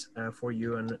business for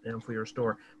you and for your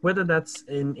store, whether that's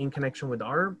in connection with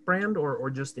our brand, or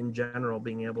just in general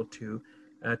being able to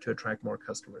attract more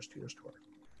customers to your store.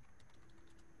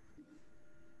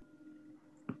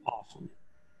 Awesome.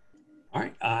 All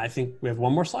right. I think we have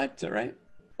one more slide. Is that right?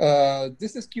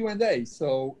 This is Q&A.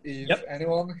 So if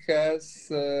anyone has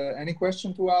any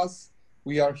question to us,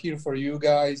 we are here for you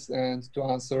guys and to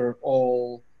answer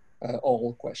all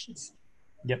questions.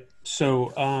 Yep.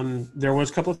 So there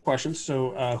was a couple of questions.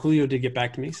 So Julio did get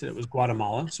back to me, said it was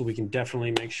Guatemala. So we can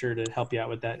definitely make sure to help you out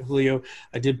with that. Julio,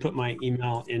 I did put my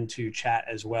email into chat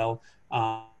as well.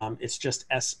 It's just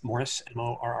smorris,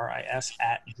 MORRIS,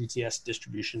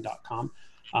 @gtsdistribution.com.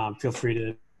 Feel free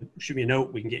to shoot me a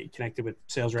note. We can get you connected with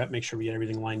sales rep, make sure we get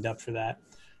everything lined up for that.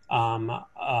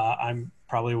 I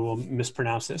probably will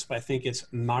mispronounce this, but I think it's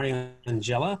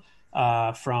Mariangela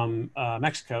from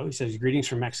Mexico. He says, greetings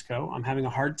from Mexico. I'm having a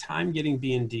hard time getting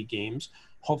B&D games.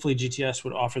 Hopefully GTS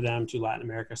would offer them to Latin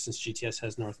America, since GTS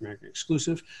has North American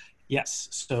exclusive. Yes.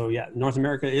 So yeah, North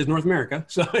America is North America.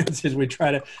 So we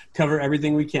try to cover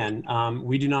everything we can.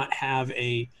 We do not have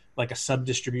a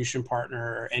sub-distribution partner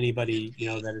or anybody,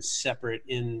 that is separate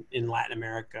in Latin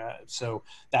America. So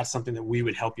that's something that we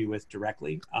would help you with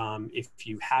directly. If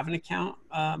you have an account,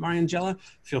 Mariangela,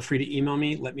 feel free to email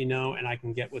me, let me know, and I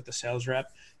can get with the sales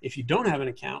rep. If you don't have an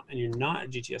account and you're not a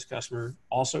GTS customer,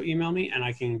 also email me and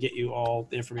I can get you all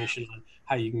the information on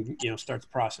how you can, start the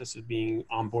process of being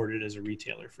onboarded as a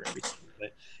retailer for everything.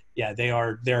 But yeah,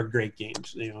 they're great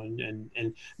games,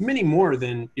 and many more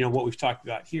than, what we've talked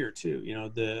about here too.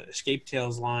 The Escape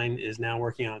Tales line is now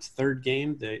working on its third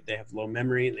game. They have Low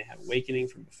Memory and they have Awakening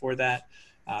from before that.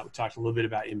 We talked a little bit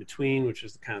about In Between, which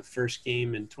was the kind of first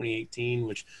game in 2018,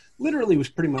 which literally was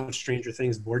pretty much Stranger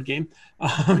Things board game.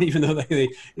 Even though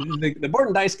the board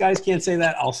and dice guys can't say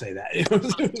that, I'll say that. It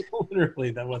was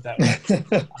literally what that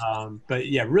was. But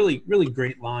yeah, really, really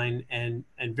great line, and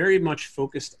very much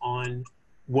focused on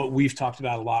what we've talked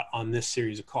about a lot on this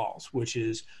series of calls, which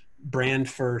is brand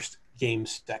first, game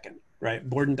second, right?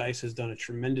 Board and Dice has done a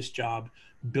tremendous job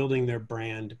building their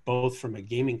brand, both from a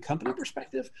gaming company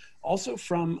perspective, also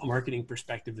from a marketing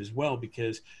perspective as well,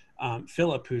 because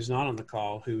Philip, who's not on the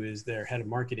call, who is their head of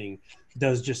marketing,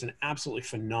 does just an absolutely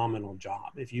phenomenal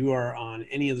job. If you are on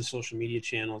any of the social media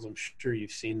channels, I'm sure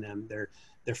you've seen them. They're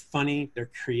funny, they're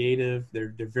creative,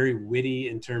 they're very witty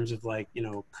in terms of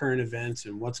current events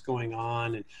and what's going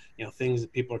on, and things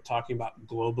that people are talking about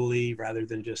globally rather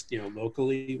than just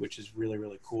locally, which is really,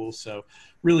 really cool. So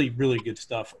really, really good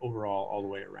stuff overall all the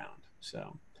way around.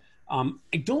 So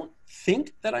I don't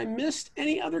think that I missed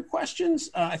any other questions.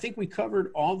 I think we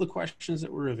covered all the questions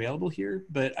that were available here,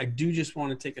 but I do just want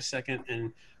to take a second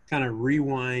and kind of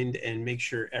rewind and make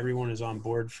sure everyone is on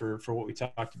board for what we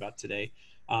talked about today.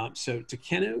 So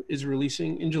Tekhenu is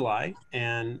releasing in July,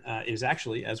 and is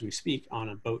actually, as we speak, on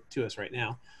a boat to us right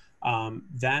now.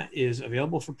 That is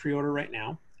available for pre-order right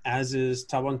now, as is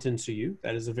Tawantinsuyu.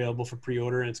 That is available for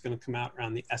pre-order, and it's going to come out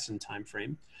around the Essen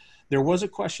timeframe. There was a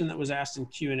question that was asked in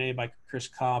Q&A by Chris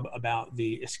Cobb about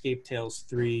the Escape Tales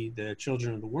 3, the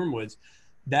Children of the Wormwoods.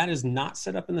 That is not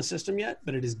set up in the system yet,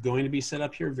 but it is going to be set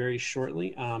up here very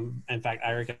shortly. In fact,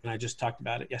 Irek and I just talked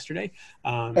about it yesterday.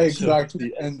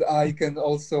 Exactly. And I can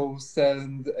also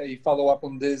send a follow-up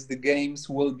on this. The games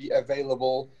will be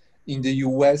available in the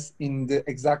US in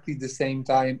exactly the same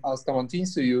time as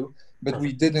Tawantinsuyu, but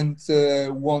we didn't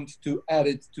want to add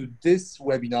it to this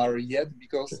webinar yet,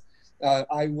 because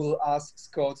I will ask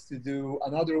Scott to do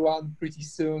another one pretty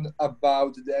soon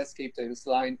about the Escape Tales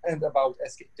line and about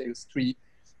Escape Tales 3.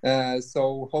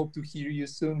 So hope to hear you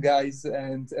soon, guys,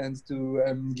 and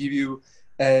to give you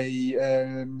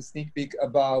a sneak peek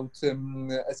about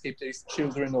Escape Tales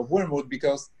Children of Wormwood,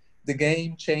 because the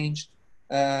game changed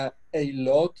a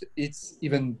lot. It's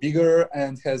even bigger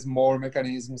and has more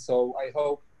mechanisms. So I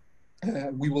hope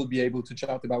we will be able to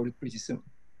chat about it pretty soon.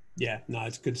 Yeah, no,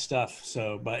 it's good stuff.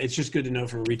 So, but it's just good to know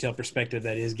from a retail perspective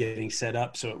that is getting set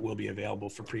up, so it will be available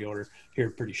for pre-order here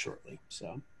pretty shortly.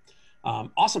 So,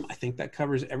 Awesome. I think that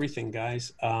covers everything,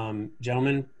 guys.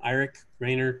 Gentlemen, Irek,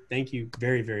 Rainer, thank you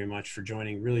very, very much for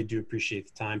joining. Really do appreciate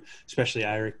the time, especially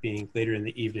Irek being later in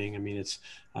the evening. I mean, it's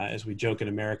as we joke in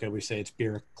America, we say it's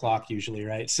beer o'clock usually,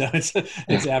 right? So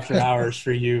it's after hours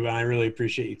for you. I really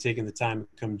appreciate you taking the time to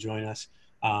come join us.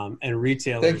 And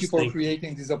retailers, thank you for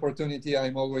creating this opportunity.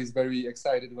 I'm always very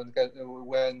excited when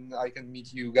I can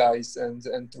meet you guys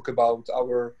and talk about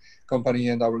our company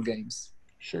and our games.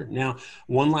 Sure. Now,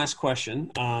 one last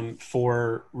question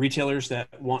for retailers that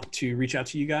want to reach out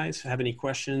to you guys, have any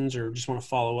questions or just want to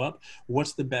follow up.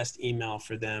 What's the best email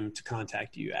for them to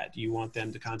contact you at? Do you want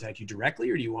them to contact you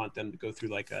directly, or do you want them to go through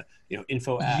like a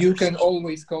info at? You can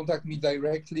always contact me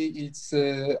directly. It's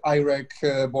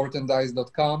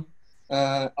irek@boardanddice.com.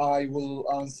 I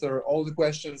will answer all the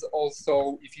questions.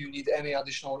 Also, if you need any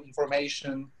additional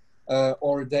information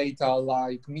or data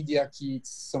like media kits,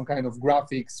 some kind of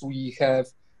graphics we have,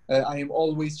 I am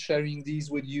always sharing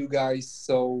these with you guys.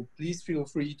 So please feel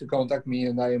free to contact me,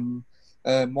 and I am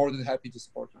more than happy to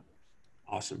support you.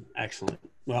 Awesome. Excellent.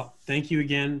 Well, thank you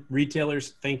again,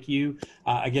 retailers. Thank you.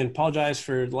 Again, apologize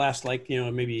for the last,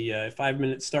 maybe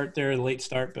 5-minute start there, the late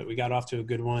start, but we got off to a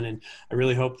good one. And I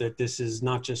really hope that this is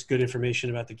not just good information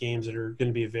about the games that are going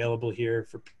to be available here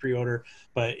for pre-order,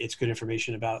 but it's good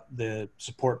information about the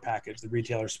support package, the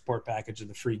retailer support package of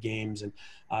the free games. And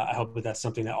I hope that that's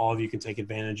something that all of you can take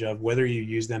advantage of, whether you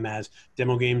use them as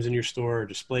demo games in your store or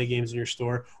display games in your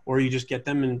store, or you just get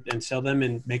them and sell them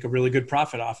and make a really good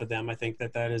profit off of them. I think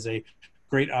that that is a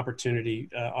great opportunity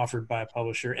offered by a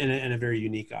publisher and a very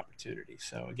unique opportunity.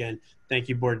 So again, thank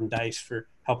you, Board and Dice, for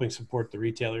helping support the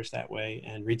retailers that way.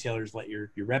 And retailers, let your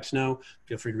reps know.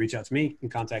 Feel free to reach out to me. You can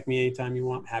contact me anytime you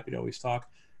want. Happy to always talk.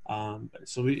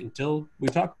 Until we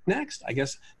talk next, I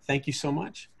guess, thank you so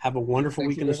much. Have a wonderful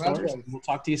week in the stores. We'll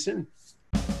talk to you soon.